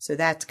 So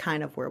that's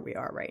kind of where we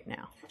are right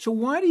now. So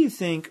why do you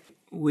think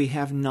we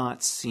have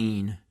not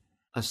seen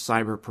a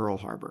cyber Pearl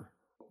Harbor?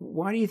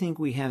 Why do you think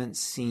we haven't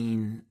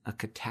seen a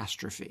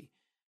catastrophe?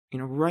 You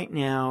know, right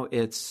now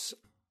it's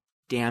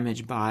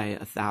damaged by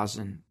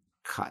 1,000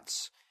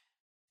 cuts.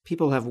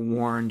 People have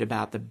warned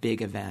about the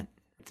big event,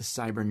 the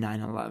cyber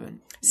 9/11.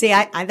 See,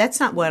 I that's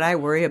not what I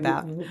worry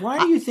about. Why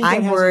do you think I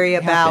worry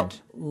about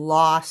happened?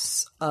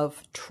 Loss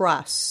of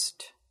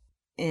trust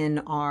in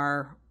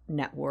our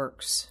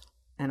networks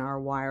and our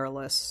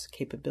wireless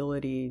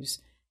capabilities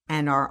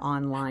and our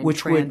online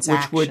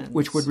transactions.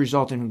 Which would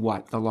result in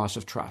what? The loss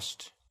of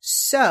trust.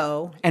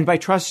 So, and by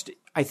trust,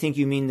 I think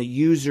you mean the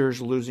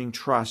users losing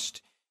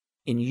trust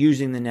in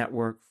using the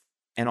network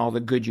and all the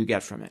good you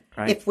get from it,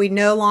 right? If we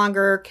no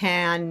longer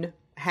can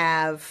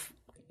have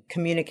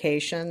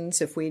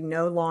communications, if we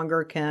no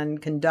longer can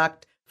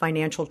conduct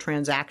financial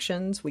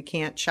transactions, we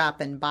can't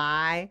shop and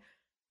buy,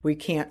 we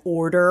can't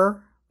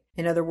order.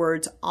 In other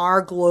words,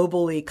 our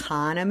global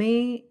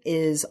economy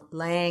is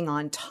laying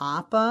on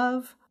top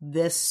of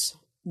this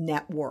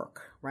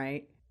network,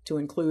 right? To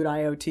include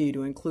IoT,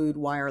 to include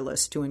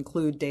wireless, to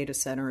include data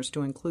centers,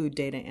 to include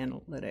data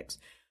analytics.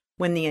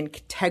 When the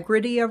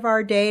integrity of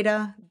our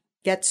data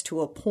gets to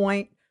a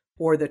point,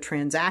 or the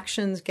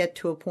transactions get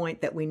to a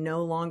point that we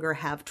no longer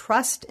have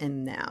trust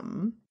in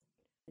them,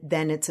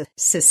 then it's a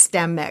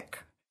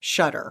systemic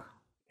shudder.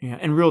 Yeah,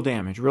 and real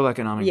damage, real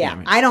economic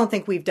damage. Yeah, I don't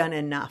think we've done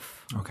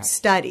enough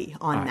study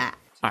on that.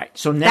 All right,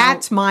 so now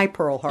that's my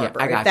Pearl Harbor,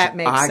 if that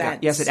makes sense.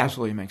 Yes, it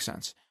absolutely makes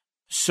sense.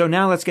 So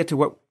now let's get to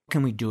what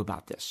can we do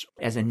about this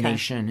as a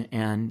nation,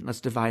 and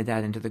let's divide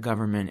that into the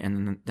government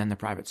and then the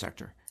private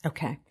sector.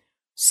 Okay.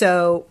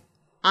 So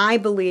I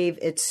believe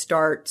it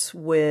starts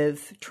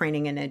with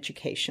training and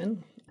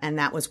education, and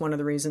that was one of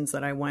the reasons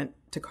that I went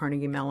to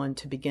Carnegie Mellon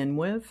to begin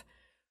with.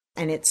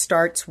 And it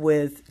starts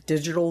with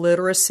digital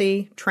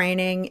literacy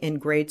training in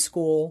grade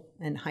school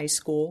and high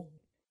school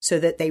so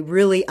that they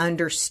really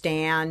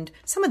understand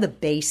some of the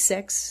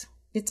basics.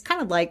 It's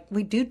kind of like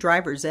we do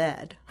driver's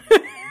ed,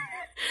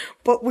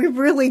 but we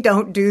really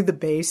don't do the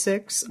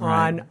basics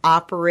on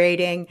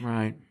operating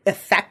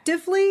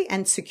effectively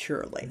and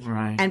securely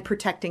and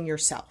protecting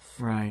yourself.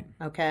 Right.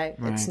 Okay.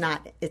 Right.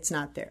 It's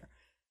not there.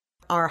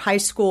 Our high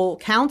school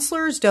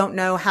counselors don't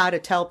know how to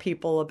tell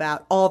people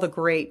about all the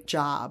great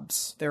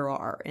jobs there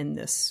are in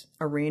this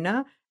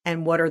arena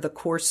and what are the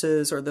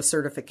courses or the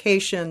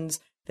certifications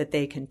that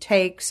they can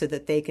take so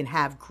that they can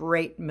have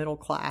great middle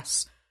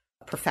class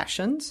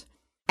professions.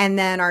 And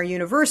then our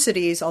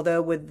universities,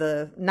 although with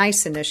the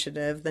NICE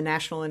initiative, the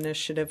National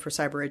Initiative for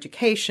Cyber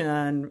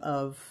Education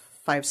of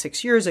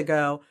 5-6 years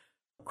ago,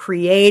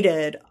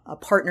 created a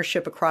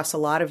partnership across a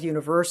lot of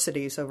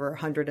universities, over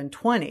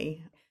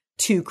 120,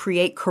 to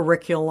create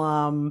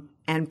curriculum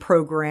and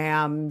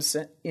programs,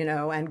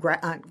 and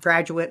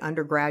graduate,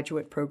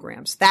 undergraduate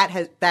programs.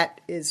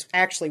 That is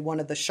actually one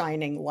of the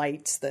shining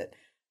lights that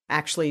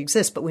actually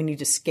exists, but we need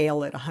to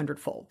scale it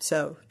 100-fold.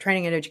 So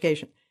training and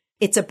education.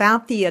 It's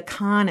about the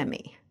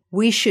economy.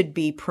 We should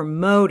be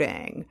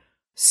promoting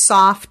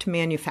soft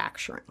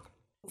manufacturing.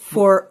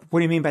 What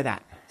do you mean by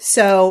that?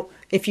 So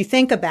if you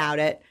think about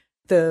it,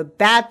 the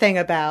bad thing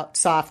about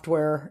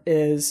software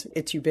is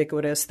it's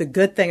ubiquitous. The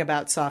good thing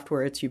about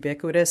software, it's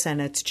ubiquitous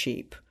and it's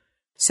cheap.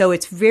 So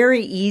it's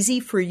very easy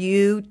for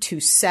you to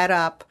set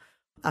up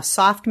a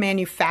soft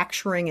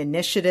manufacturing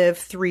initiative,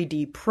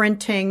 3D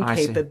printing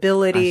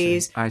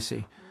capabilities. I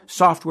see.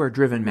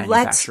 Software-driven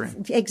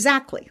manufacturing.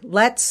 Exactly.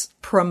 Let's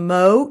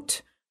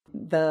promote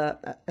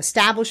the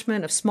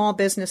establishment of small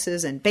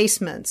businesses and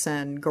basements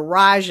and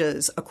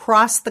garages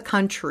across the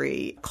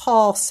country,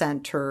 call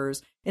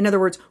centers. In other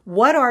words,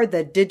 what are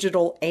the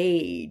digital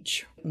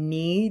age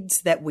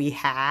needs that we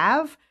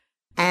have?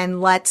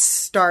 And let's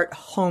start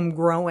home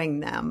growing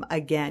them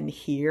again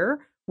here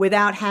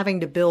without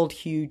having to build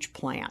huge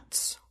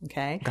plants.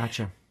 Okay.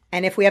 Gotcha.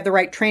 And if we have the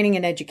right training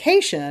and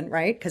education,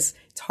 right? Because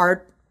it's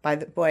hard, by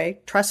the way,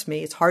 trust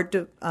me, it's hard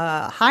to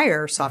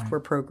hire software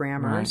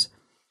programmers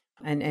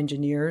and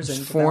engineers. There's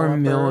and 4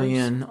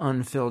 million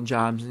unfilled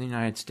jobs in the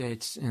United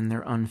States, and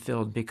they're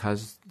unfilled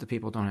because the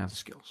people don't have the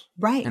skills.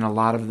 Right. And a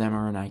lot of them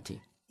are in IT.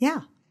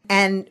 Yeah.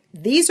 And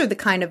these are the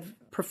kind of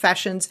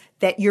professions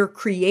that you're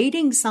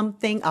creating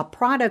something, a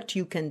product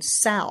you can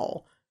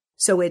sell.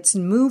 So it's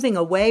moving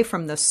away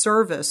from the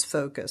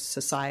service-focused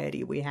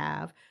society we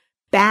have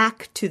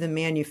back to the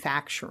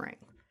manufacturing.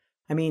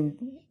 I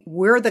mean,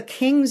 we're the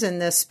kings in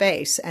this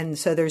space, and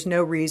so there's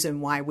no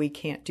reason why we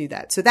can't do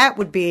that. So that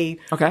would be,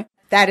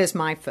 that is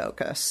my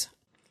focus.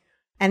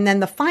 And then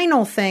the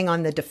final thing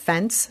on the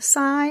defense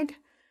side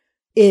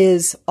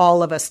is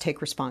all of us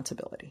take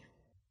responsibility.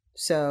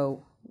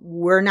 So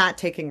we're not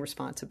taking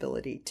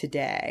responsibility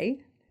today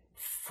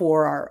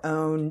for our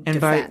own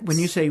defense. When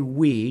you say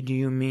we, do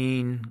you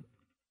mean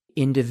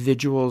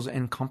individuals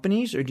and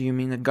companies, or do you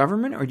mean the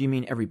government, or do you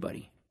mean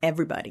everybody?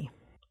 Everybody.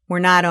 We're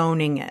not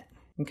owning it,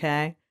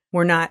 okay?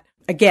 We're not,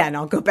 again,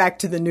 I'll go back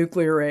to the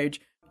nuclear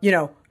age.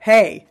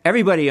 Hey.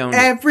 Everybody owned it.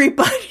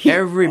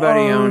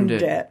 Everybody owned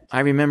it. I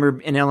remember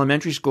in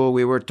elementary school,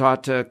 we were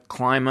taught to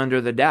climb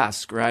under the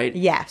desk, right?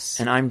 Yes.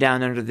 And I'm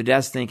down under the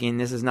desk thinking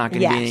this is not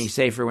going to be any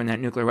safer when that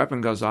nuclear weapon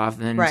goes off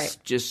than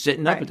just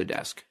sitting up at the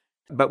desk.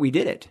 But we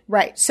did it.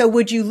 Right. So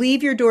would you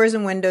leave your doors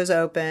and windows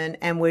open,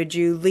 and would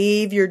you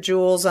leave your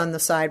jewels on the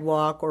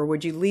sidewalk, or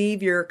would you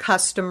leave your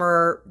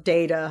customer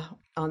data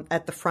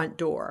at the front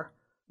door?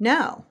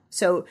 No.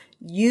 So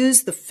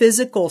use the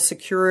physical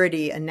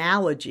security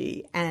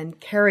analogy and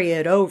carry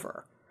it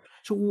over.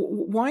 So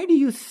why do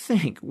you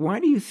think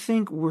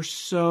we're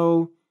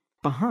so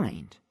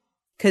behind?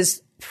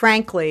 Because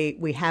frankly,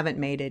 we haven't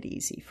made it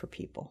easy for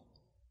people.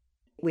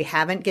 We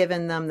haven't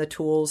given them the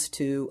tools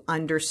to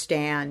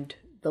understand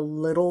the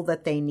little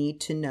that they need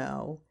to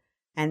know.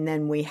 And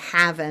then we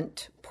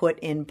haven't put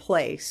in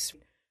place.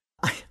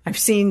 I've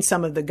seen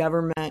some of the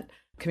government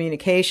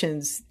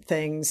communications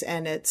things,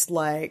 and it's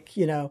like,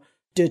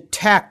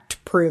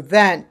 detect,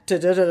 prevent,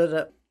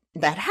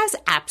 That has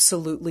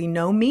absolutely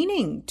no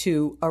meaning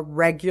to a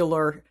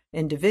regular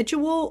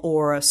individual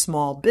or a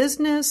small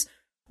business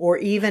or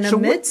even a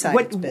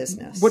mid-sized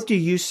business. What do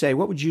you say?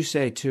 What would you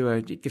say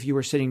to if you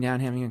were sitting down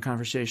having a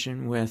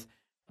conversation with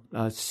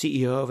a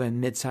CEO of a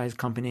mid-sized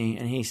company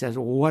and he says,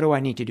 well, what do I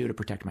need to do to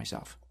protect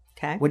myself?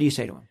 Okay. What do you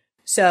say to him?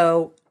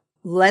 So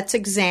let's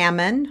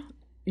examine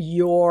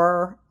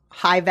your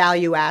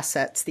high-value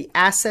assets, the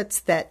assets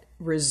that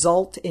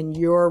result in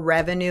your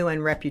revenue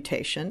and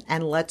reputation.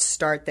 And let's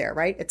start there,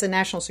 right? It's a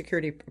national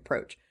security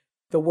approach.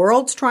 The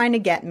world's trying to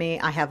get me.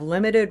 I have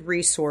limited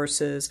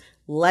resources.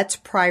 Let's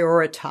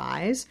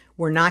prioritize.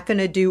 We're not going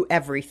to do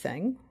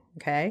everything.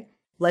 Okay.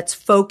 Let's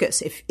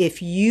focus.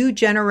 If you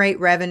generate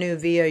revenue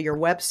via your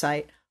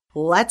website,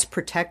 let's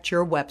protect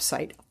your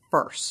website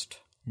first.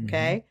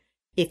 Okay.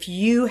 If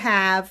you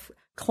have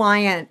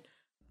client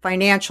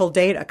financial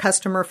data,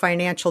 customer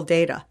financial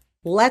data,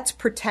 let's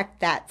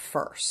protect that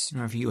first.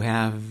 Or if you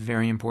have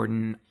very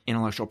important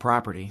intellectual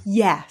property.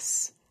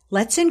 Yes.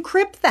 Let's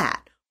encrypt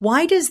that.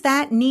 Why does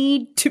that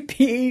need to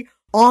be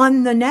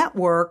on the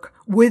network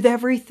with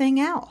everything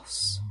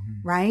else?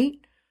 Right?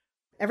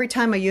 Every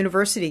time a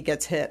university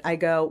gets hit, I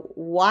go,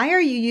 why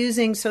are you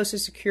using Social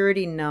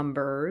Security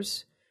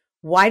numbers?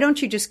 Why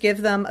don't you just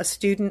give them a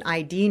student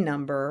ID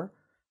number,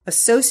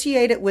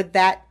 associate it with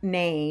that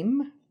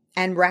name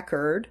and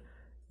record,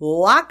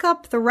 lock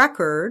up the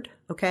record,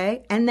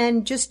 okay, and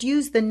then just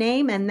use the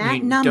name and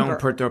that number. Don't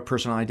put their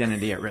personal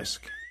identity at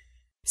risk.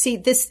 See,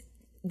 this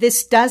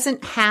this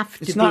doesn't have to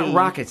be. It's not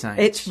rocket science.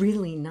 It's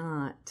really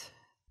not.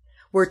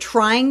 We're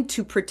trying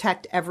to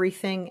protect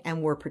everything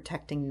and we're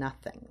protecting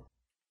nothing.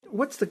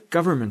 What's the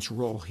government's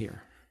role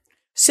here?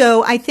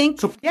 So I think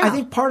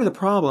part of the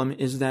problem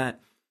is that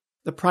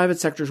the private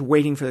sector is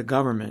waiting for the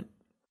government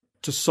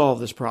to solve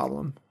this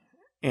problem.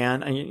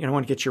 And I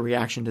want to get your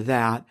reaction to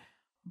that.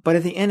 But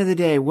at the end of the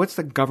day, what's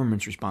the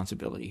government's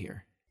responsibility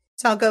here?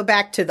 So I'll go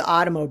back to the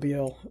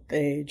automobile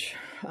age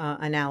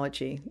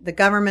analogy. The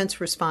government's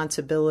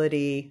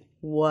responsibility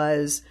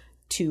was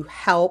to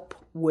help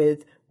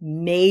with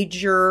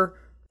major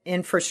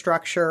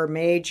infrastructure,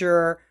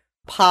 major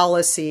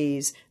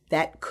policies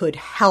that could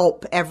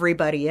help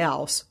everybody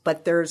else.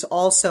 But there's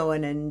also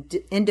an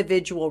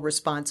individual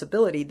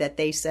responsibility that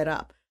they set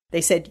up.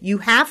 They said, you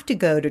have to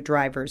go to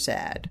driver's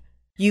ed.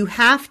 You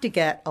have to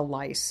get a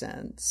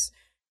license.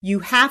 You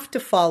have to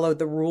follow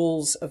the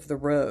rules of the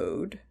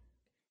road.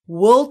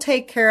 We'll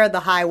take care of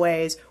the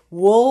highways.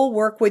 We'll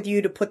work with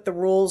you to put the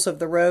rules of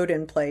the road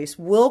in place.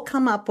 We'll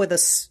come up with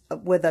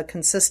a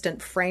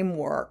consistent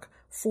framework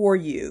for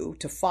you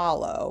to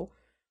follow.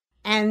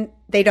 And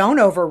they don't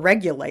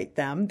over-regulate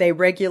them. They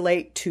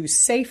regulate to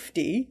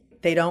safety.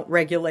 They don't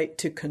regulate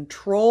to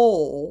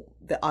control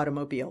the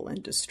automobile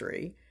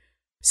industry.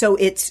 So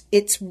it's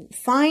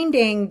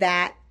finding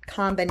that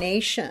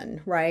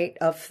combination, right,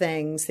 of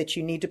things that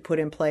you need to put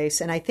in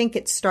place. And I think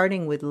it's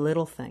starting with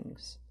little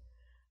things.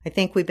 I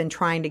think we've been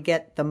trying to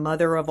get the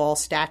mother of all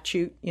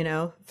statute,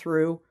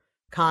 through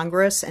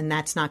Congress, and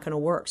that's not going to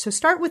work. So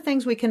start with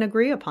things we can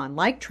agree upon,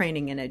 like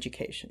training and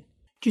education.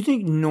 Do you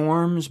think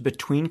norms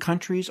between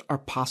countries are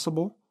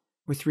possible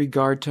with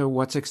regard to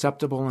what's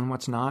acceptable and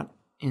what's not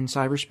in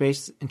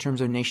cyberspace in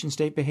terms of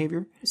nation-state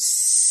behavior?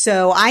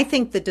 So I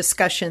think the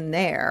discussion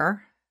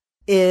there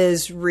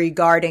is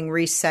regarding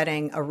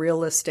resetting a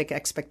realistic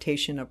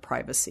expectation of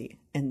privacy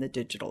in the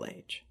digital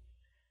age.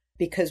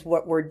 Because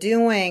what we're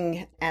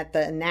doing at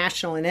the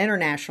national and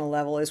international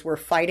level is we're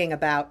fighting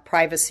about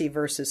privacy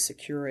versus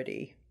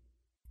security,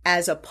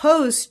 as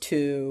opposed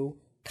to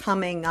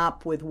coming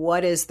up with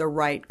what is the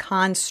right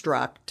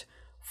construct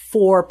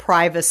for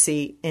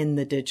privacy in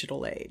the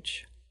digital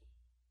age.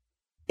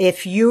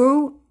 If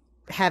you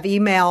have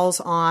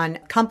emails on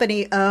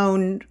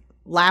company-owned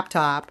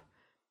laptop,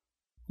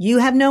 you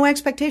have no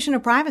expectation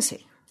of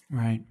privacy.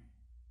 Right.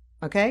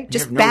 Okay?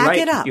 Just back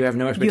it up. You have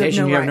no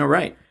expectation. You have no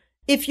right.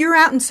 If you're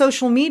out in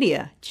social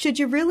media, should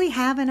you really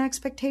have an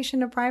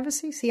expectation of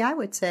privacy? See, I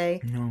would say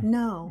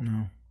no.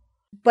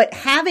 But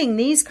having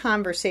these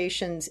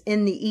conversations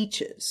in the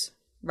eaches,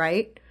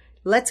 right?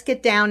 Let's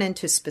get down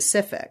into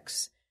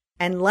specifics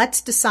and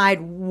let's decide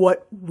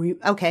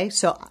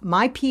so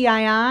my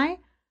PII,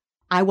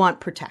 I want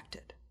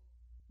protected.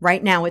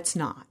 Right now it's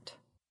not.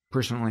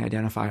 Personally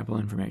identifiable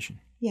information.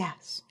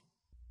 Yes.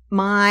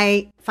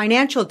 My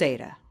financial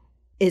data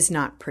is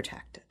not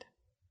protected.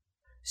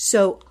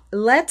 So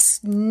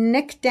let's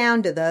nick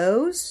down to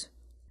those.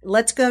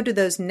 Let's go to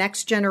those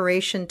next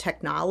generation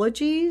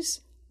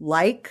technologies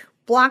like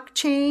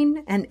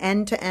blockchain and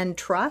end-to-end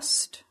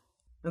trust.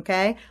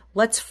 Okay?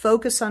 Let's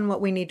focus on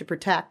what we need to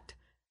protect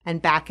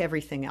and back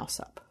everything else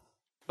up.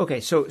 Okay,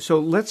 so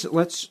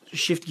let's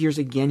shift gears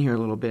again here a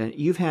little bit.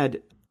 You've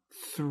had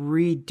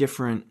 3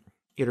 different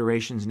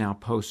iterations now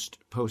post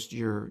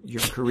your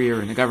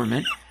career in the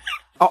government.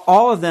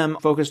 All of them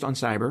focused on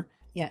cyber.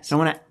 Yes. So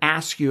I want to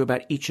ask you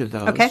about each of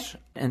those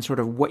and sort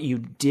of what you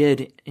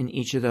did in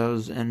each of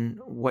those and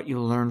what you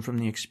learned from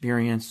the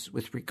experience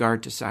with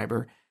regard to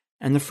cyber.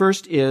 And the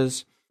first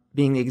is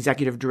being the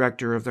executive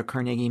director of the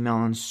Carnegie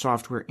Mellon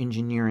Software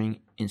Engineering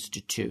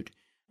Institute.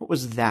 What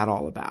was that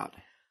all about?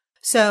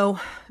 So,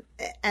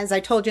 as I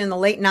told you, in the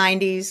late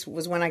 90s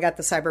was when I got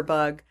the cyber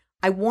bug.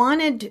 I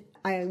wanted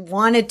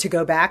to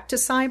go back to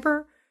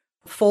cyber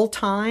full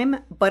time,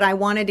 but I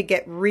wanted to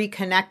get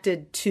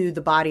reconnected to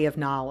the body of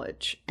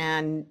knowledge.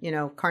 And,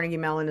 Carnegie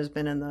Mellon has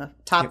been in the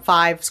top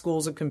 5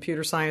 schools of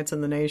computer science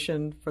in the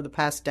nation for the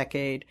past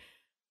decade.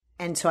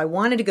 And so I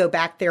wanted to go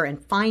back there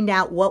and find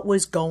out what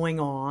was going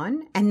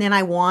on. And then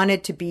I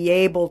wanted to be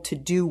able to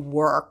do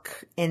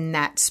work in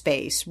that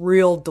space,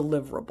 real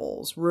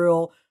deliverables,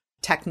 real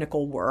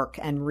technical work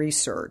and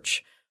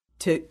research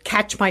to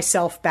catch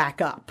myself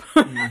back up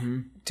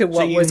to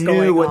what was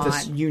going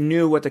on. You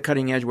knew what the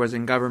cutting edge was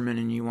in government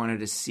and you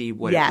wanted to see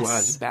what it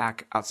was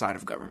back outside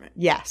of government.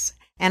 Yes.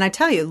 And I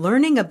tell you,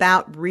 learning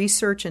about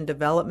research and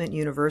development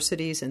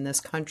universities in this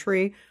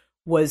country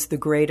was the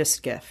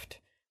greatest gift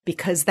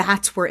because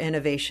that's where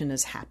innovation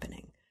is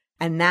happening.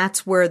 And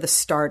that's where the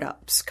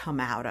startups come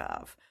out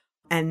of.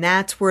 And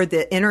that's where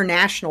the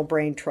international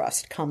brain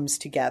trust comes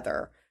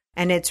together.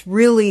 And it's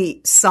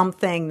really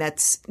something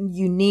that's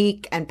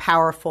unique and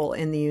powerful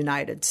in the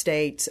United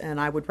States.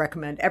 And I would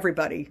recommend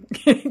everybody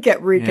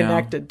get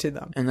reconnected to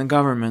them. And the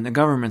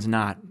government's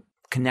not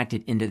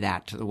connected into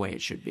that to the way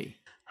it should be.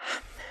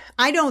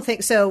 I don't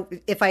think so.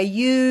 If I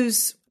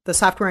use the the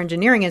Software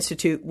Engineering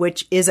Institute,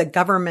 which is a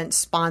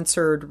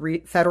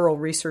government-sponsored federal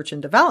research and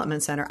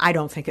development center, I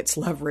don't think it's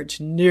leveraged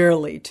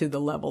nearly to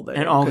the level that it could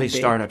be. And all these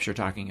startups you're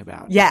talking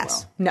about. Yes.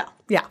 As well. No.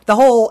 Yeah. The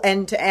whole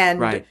end-to-end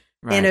Right.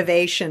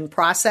 innovation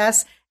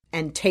process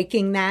and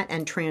taking that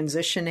and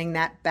transitioning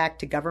that back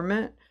to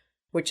government,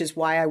 which is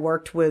why I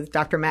worked with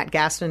Dr. Matt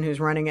Gaston, who's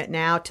running it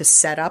now, to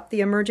set up the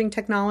Emerging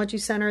Technology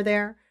Center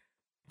there.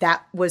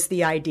 That was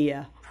the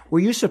idea. Were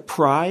you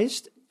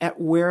surprised at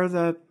where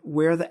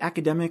the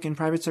academic and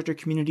private sector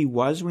community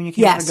was when you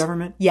came out of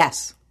government?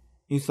 Yes.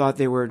 You thought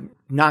they were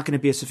not going to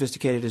be as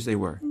sophisticated as they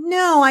were?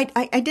 No,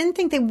 I didn't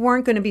think they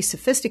weren't going to be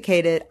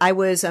sophisticated. I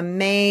was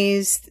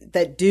amazed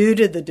that due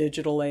to the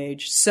digital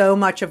age, so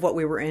much of what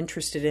we were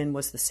interested in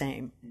was the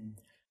same.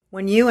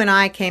 When you and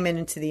I came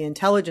into the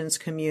intelligence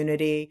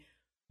community,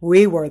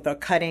 we were the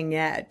cutting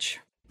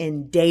edge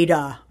in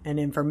data and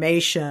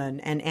information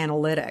and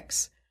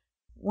analytics.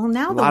 Well,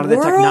 now a lot of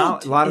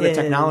the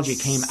technology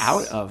came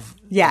out of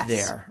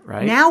there,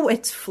 right? Now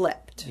it's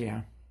flipped.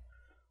 Yeah.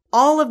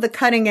 All of the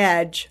cutting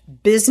edge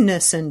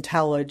business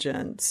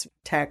intelligence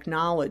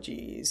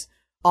technologies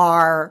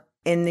are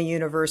in the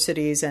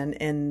universities and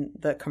in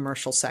the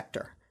commercial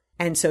sector.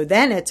 And so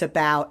then it's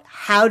about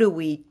how do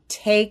we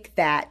take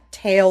that,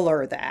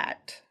 tailor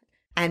that,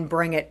 and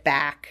bring it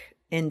back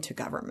into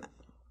government.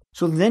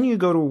 So then you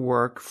go to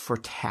work for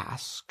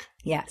TASC.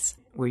 Yes.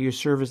 Where you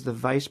serve as the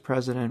vice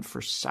president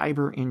for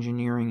cyber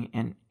engineering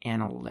and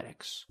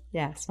analytics.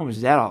 Yes. What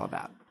was that all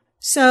about?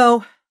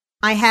 So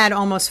I had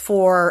almost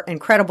 4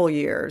 incredible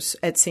years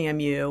at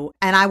CMU,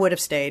 and I would have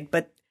stayed,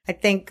 but I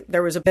think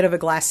there was a bit of a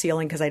glass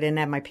ceiling because I didn't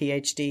have my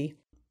PhD.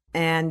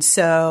 And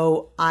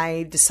so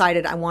I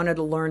decided I wanted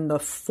to learn the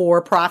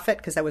for-profit,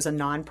 because I was a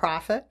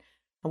nonprofit.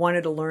 I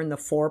wanted to learn the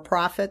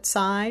for-profit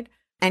side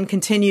and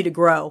continue to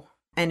grow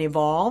and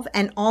evolve,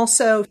 and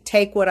also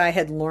take what I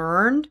had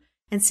learned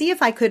and see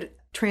if I could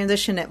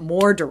transition it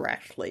more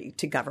directly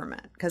to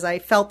government, because I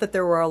felt that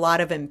there were a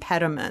lot of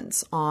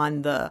impediments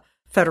on the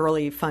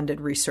federally funded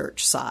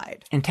research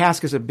side. And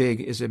TASC is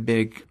a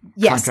big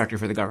contractor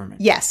for the government.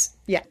 Yes.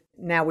 Yeah.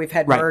 Now we've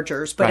had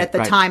mergers, but at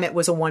the time it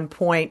was a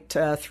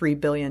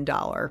 $1.3 billion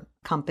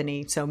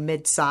company, so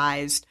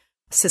mid-sized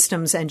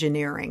systems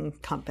engineering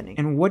company.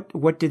 And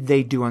what did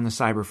they do on the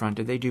cyber front?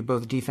 Did they do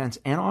both defense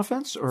and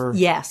offense? Or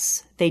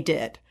Yes, they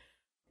did.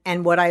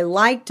 And what I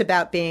liked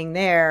about being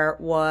there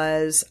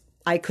was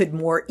I could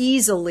more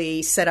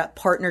easily set up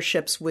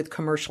partnerships with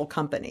commercial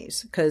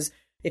companies, because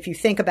if you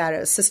think about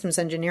it, a systems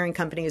engineering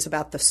company is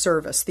about the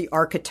service, the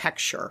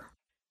architecture,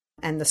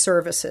 and the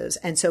services.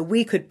 And so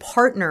we could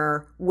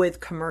partner with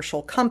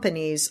commercial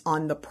companies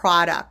on the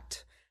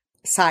product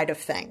side of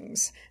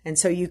things. And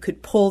so you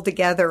could pull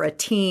together a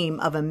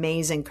team of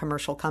amazing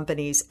commercial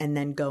companies and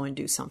then go and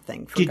do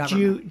something for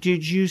government.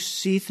 Did you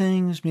see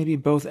things maybe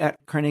both at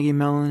Carnegie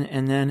Mellon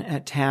and then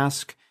at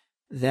TASC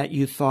that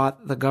you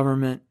thought the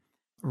government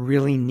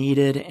really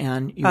needed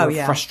and you were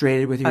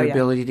frustrated with your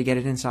ability to get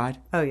it inside?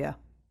 Oh, yeah.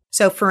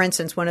 So, for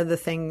instance, one of the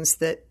things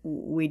that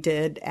we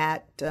did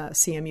at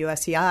CMU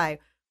SEI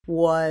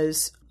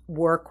was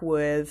work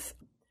with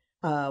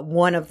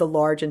one of the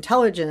large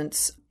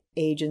intelligence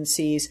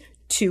agencies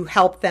to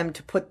help them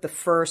to put the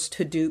first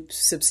Hadoop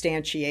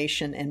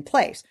substantiation in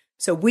place.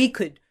 So we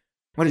could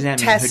What does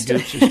that mean,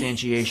 Hadoop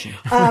substantiation?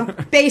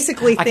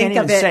 Basically think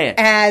of it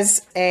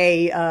as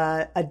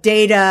a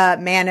data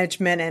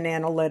management and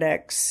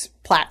analytics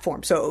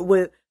platform. So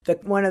with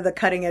one of the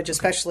cutting edge,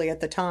 especially at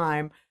the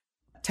time,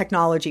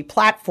 technology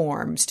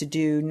platforms to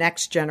do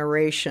next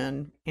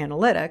generation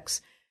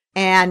analytics.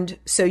 And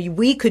so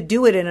we could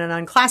do it in an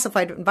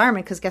unclassified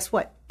environment because guess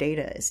what?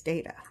 Data is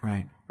data.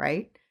 Right.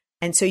 Right.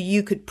 And so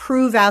you could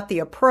prove out the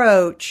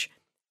approach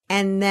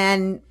and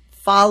then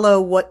follow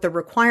what the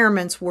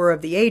requirements were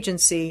of the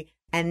agency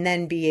and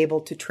then be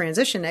able to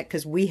transition it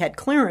because we had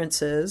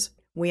clearances.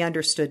 We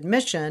understood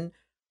mission,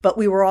 but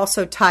we were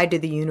also tied to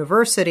the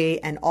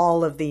university and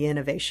all of the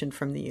innovation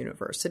from the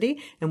university.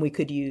 And we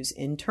could use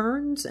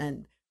interns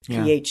and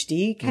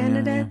PhD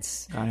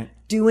candidates Got it.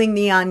 doing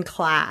the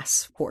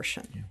unclass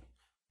portion. Yeah.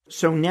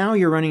 So now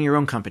you're running your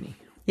own company,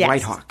 Yes.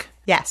 Whitehawk.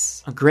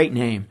 Yes. A great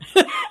name.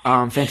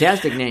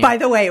 Fantastic name. By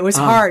the way, it was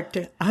hard.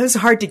 It was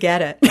hard to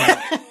get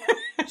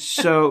it.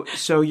 So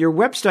your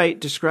website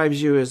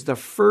describes you as the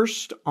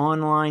first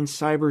online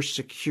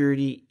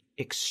cybersecurity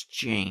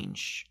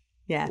exchange.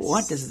 Yes.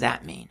 What does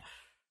that mean?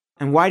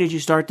 And why did you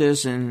start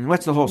this? And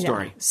what's the whole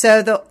story? Yeah.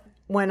 So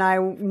when I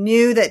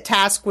knew that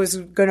TASC was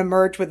going to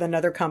merge with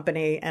another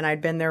company, and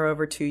I'd been there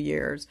over 2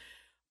 years,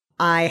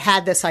 I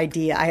had this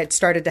idea. I had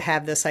started to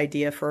have this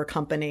idea for a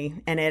company,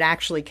 and it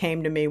actually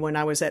came to me when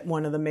I was at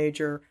one of the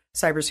major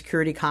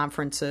cybersecurity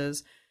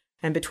conferences.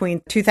 And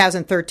between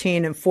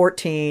 2013 and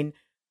 14,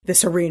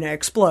 this arena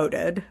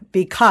exploded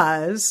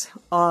because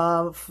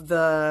of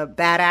the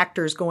bad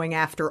actors going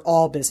after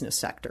all business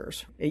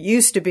sectors. It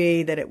used to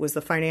be that it was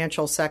the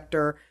financial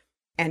sector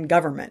and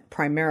government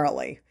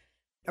primarily.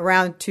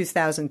 Around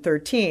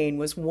 2013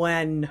 was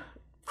when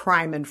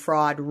crime and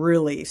fraud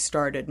really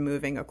started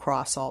moving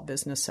across all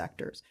business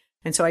sectors.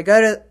 And so I go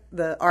to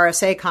the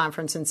RSA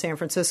conference in San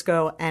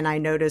Francisco, and I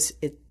notice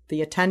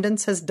the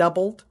attendance has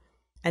doubled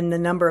and the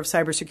number of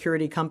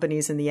cybersecurity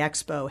companies in the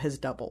expo has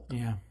doubled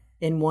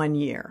in 1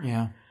 year.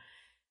 Yeah.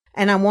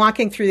 And I'm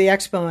walking through the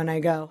expo and I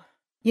go,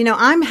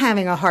 I'm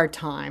having a hard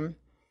time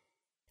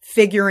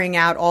figuring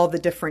out all the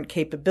different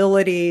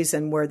capabilities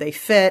and where they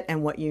fit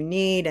and what you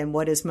need and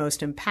what is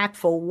most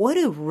impactful. What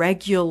do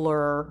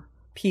regular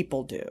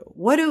people do?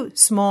 What do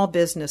small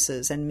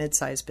businesses and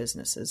mid-sized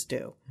businesses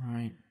do?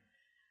 Right.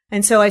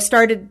 And so I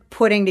started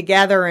putting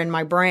together in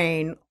my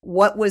brain,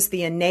 what was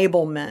the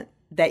enablement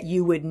that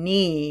you would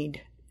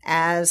need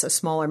as a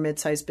smaller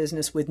mid-sized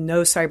business with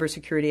no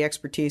cybersecurity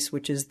expertise,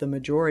 which is the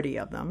majority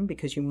of them,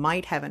 because you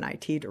might have an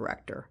IT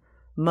director.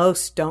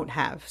 Most don't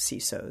have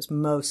CISOs.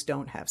 Most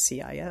don't have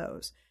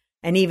CIOs.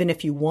 And even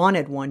if you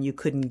wanted one, you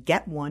couldn't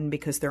get one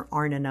because there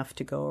aren't enough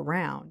to go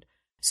around.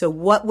 So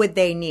what would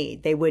they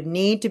need? They would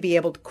need to be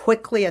able to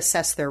quickly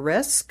assess their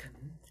risk,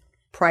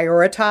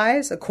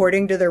 prioritize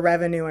according to their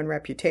revenue and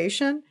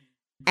reputation,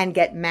 and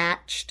get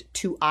matched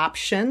to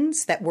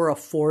options that were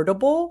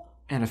affordable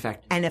and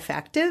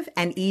effective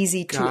and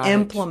easy to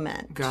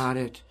implement. Got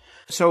it.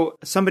 So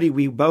somebody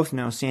we both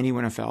know, Sandy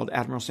Winnefeld,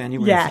 Admiral Sandy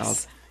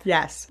Winnefeld,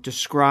 yes,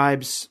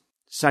 describes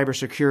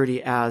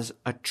cybersecurity as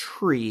a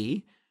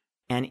tree,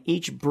 and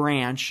each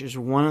branch is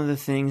one of the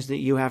things that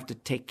you have to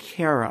take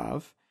care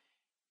of,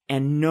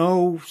 and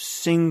no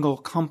single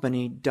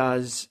company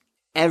does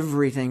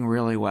everything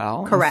really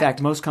well. Correct. In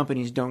fact, most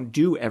companies don't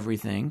do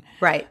everything.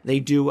 Right. They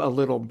do a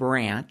little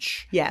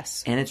branch.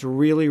 Yes. And it's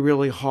really,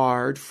 really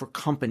hard for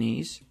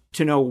companies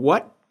to know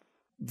what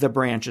the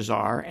branches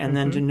are and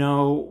then to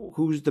know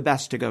who's the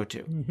best to go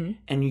to.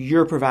 And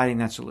you're providing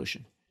that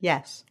solution.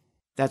 Yes.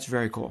 That's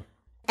very cool.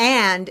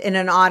 And in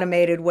an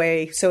automated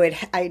way. So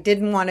I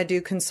didn't want to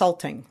do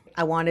consulting.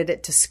 I wanted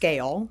it to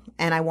scale,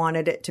 and I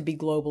wanted it to be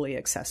globally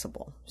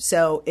accessible.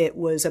 So it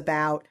was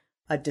about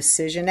a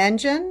decision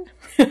engine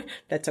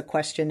that's a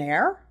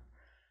questionnaire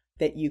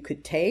that you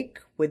could take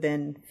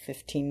within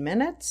 15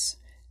 minutes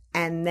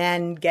and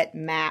then get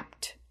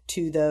mapped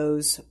to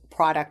those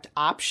product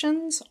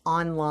options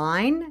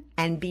online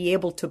and be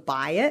able to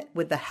buy it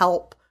with the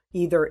help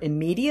either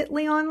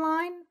immediately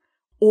online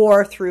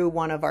or through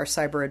one of our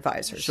cyber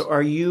advisors. So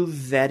are you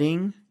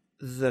vetting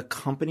the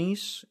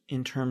companies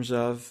in terms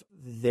of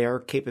their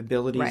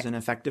capabilities and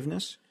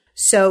effectiveness?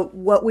 So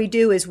what we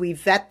do is we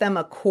vet them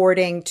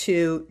according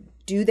to,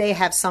 do they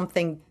have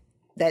something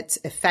that's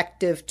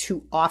effective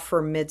to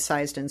offer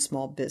mid-sized and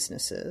small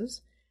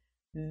businesses?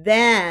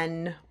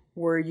 Then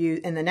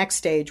in the next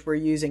stage, we're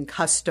using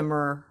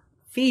customer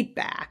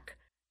feedback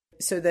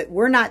so that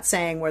we're not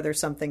saying whether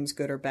something's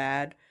good or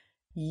bad.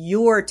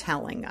 You're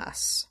telling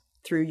us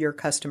through your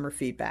customer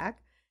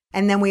feedback.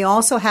 And then we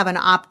also have an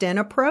opt-in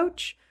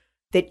approach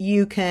that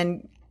you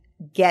can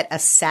get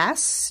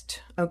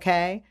assessed,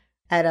 okay,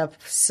 at a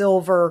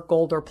silver,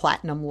 gold, or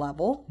platinum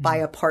level by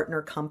a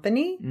partner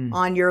company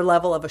on your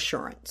level of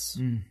assurance.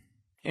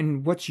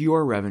 And what's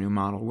your revenue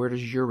model? Where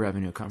does your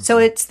revenue come from? So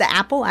it's the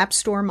Apple App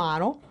Store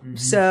model.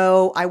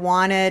 So I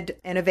wanted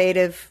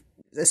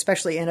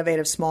especially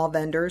innovative small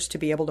vendors to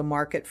be able to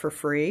market for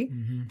free.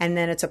 And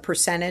then it's a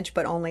percentage,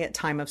 but only at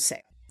time of sale.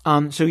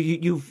 So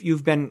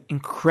you've been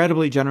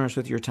incredibly generous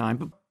with your time.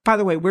 But by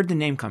the way, where'd the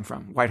name come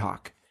from,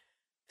 Whitehawk?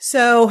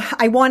 So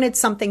I wanted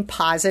something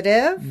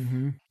positive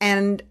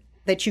and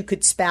that you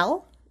could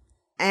spell,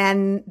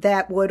 and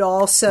that would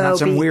also not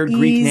some be weird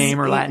Greek name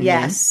or Latin name.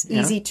 Yes,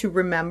 easy to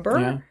remember.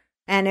 Yeah.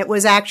 And it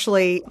was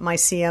actually my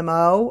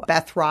CMO,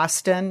 Beth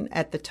Roston,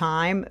 at the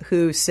time,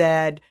 who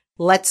said,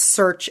 let's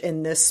search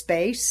in this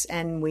space.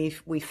 And we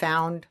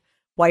found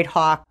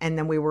Whitehawk, and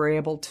then we were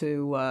able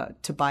to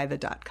buy the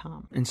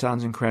 .com. And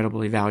sounds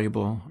incredibly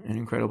valuable and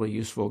incredibly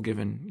useful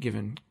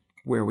given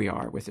where we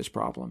are with this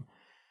problem.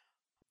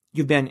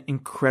 You've been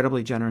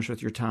incredibly generous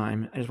with your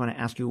time. I just want to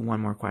ask you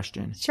one more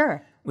question.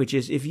 Sure. Which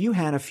is, if you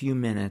had a few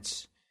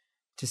minutes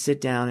to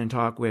sit down and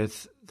talk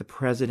with the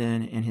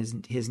president and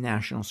his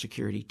national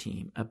security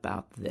team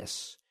about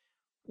this,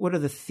 what are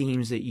the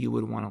themes that you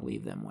would want to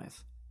leave them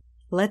with?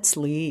 Let's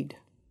lead.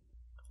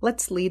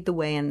 Let's lead the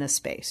way in this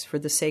space for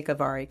the sake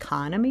of our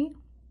economy.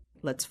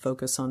 Let's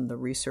focus on the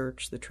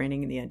research, the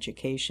training, and the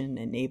education,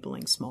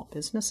 enabling small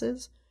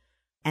businesses.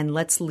 And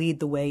let's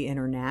lead the way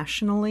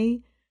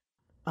internationally.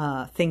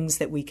 Things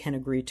that we can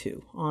agree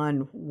to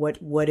on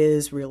what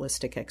is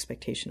realistic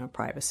expectation of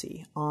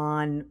privacy,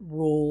 on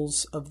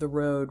rules of the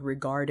road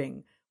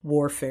regarding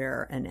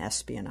warfare and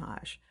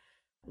espionage.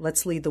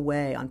 Let's lead the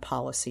way on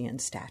policy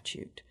and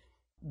statute.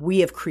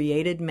 We have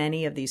created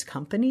many of these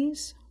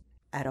companies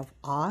out of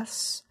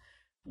us.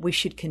 We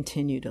should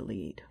continue to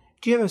lead.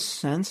 Do you have a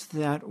sense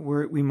that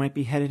we might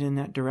be headed in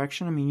that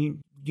direction? I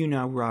mean, you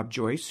know Rob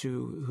Joyce,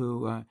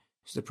 who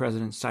is the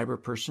president's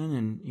cyber person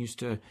and used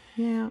to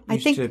be at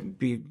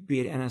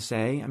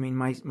NSA. I mean,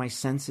 my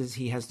sense is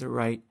he has the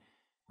right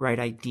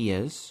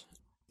ideas.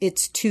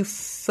 It's too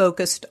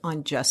focused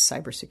on just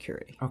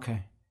cybersecurity.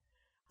 Okay.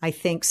 I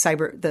think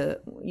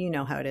you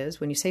know how it is.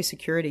 When you say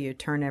security, you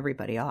turn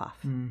everybody off.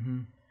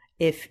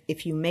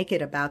 if you make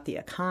it about the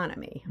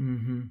economy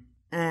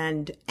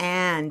and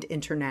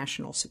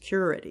international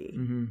security,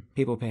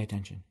 people pay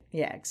attention.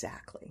 Yeah,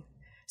 exactly.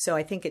 So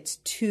I think it's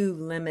too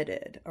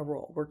limited a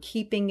role. We're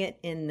keeping it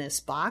in this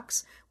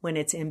box when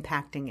it's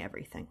impacting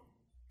everything.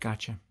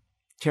 Gotcha.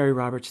 Terry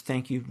Roberts,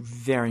 thank you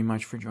very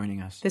much for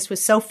joining us. This was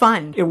so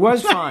fun. It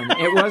was fun.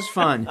 It was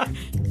fun.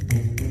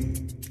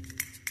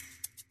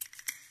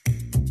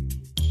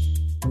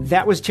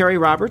 That was Terry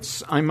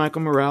Roberts. I'm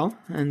Michael Morell,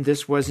 and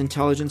this was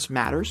Intelligence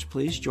Matters.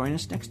 Please join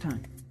us next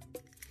time.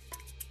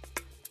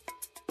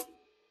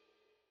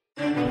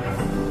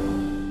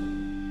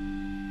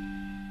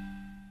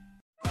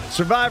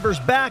 Survivor's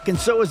back, and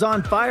so is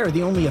On Fire,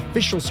 the only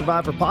official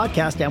Survivor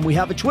podcast, and we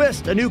have a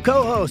twist, a new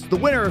co-host, the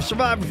winner of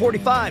Survivor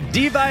 45,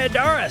 Dee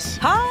Valladares.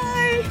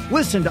 Hi!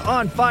 Listen to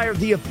On Fire,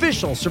 the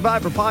official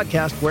Survivor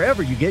podcast,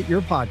 wherever you get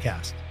your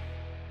podcast.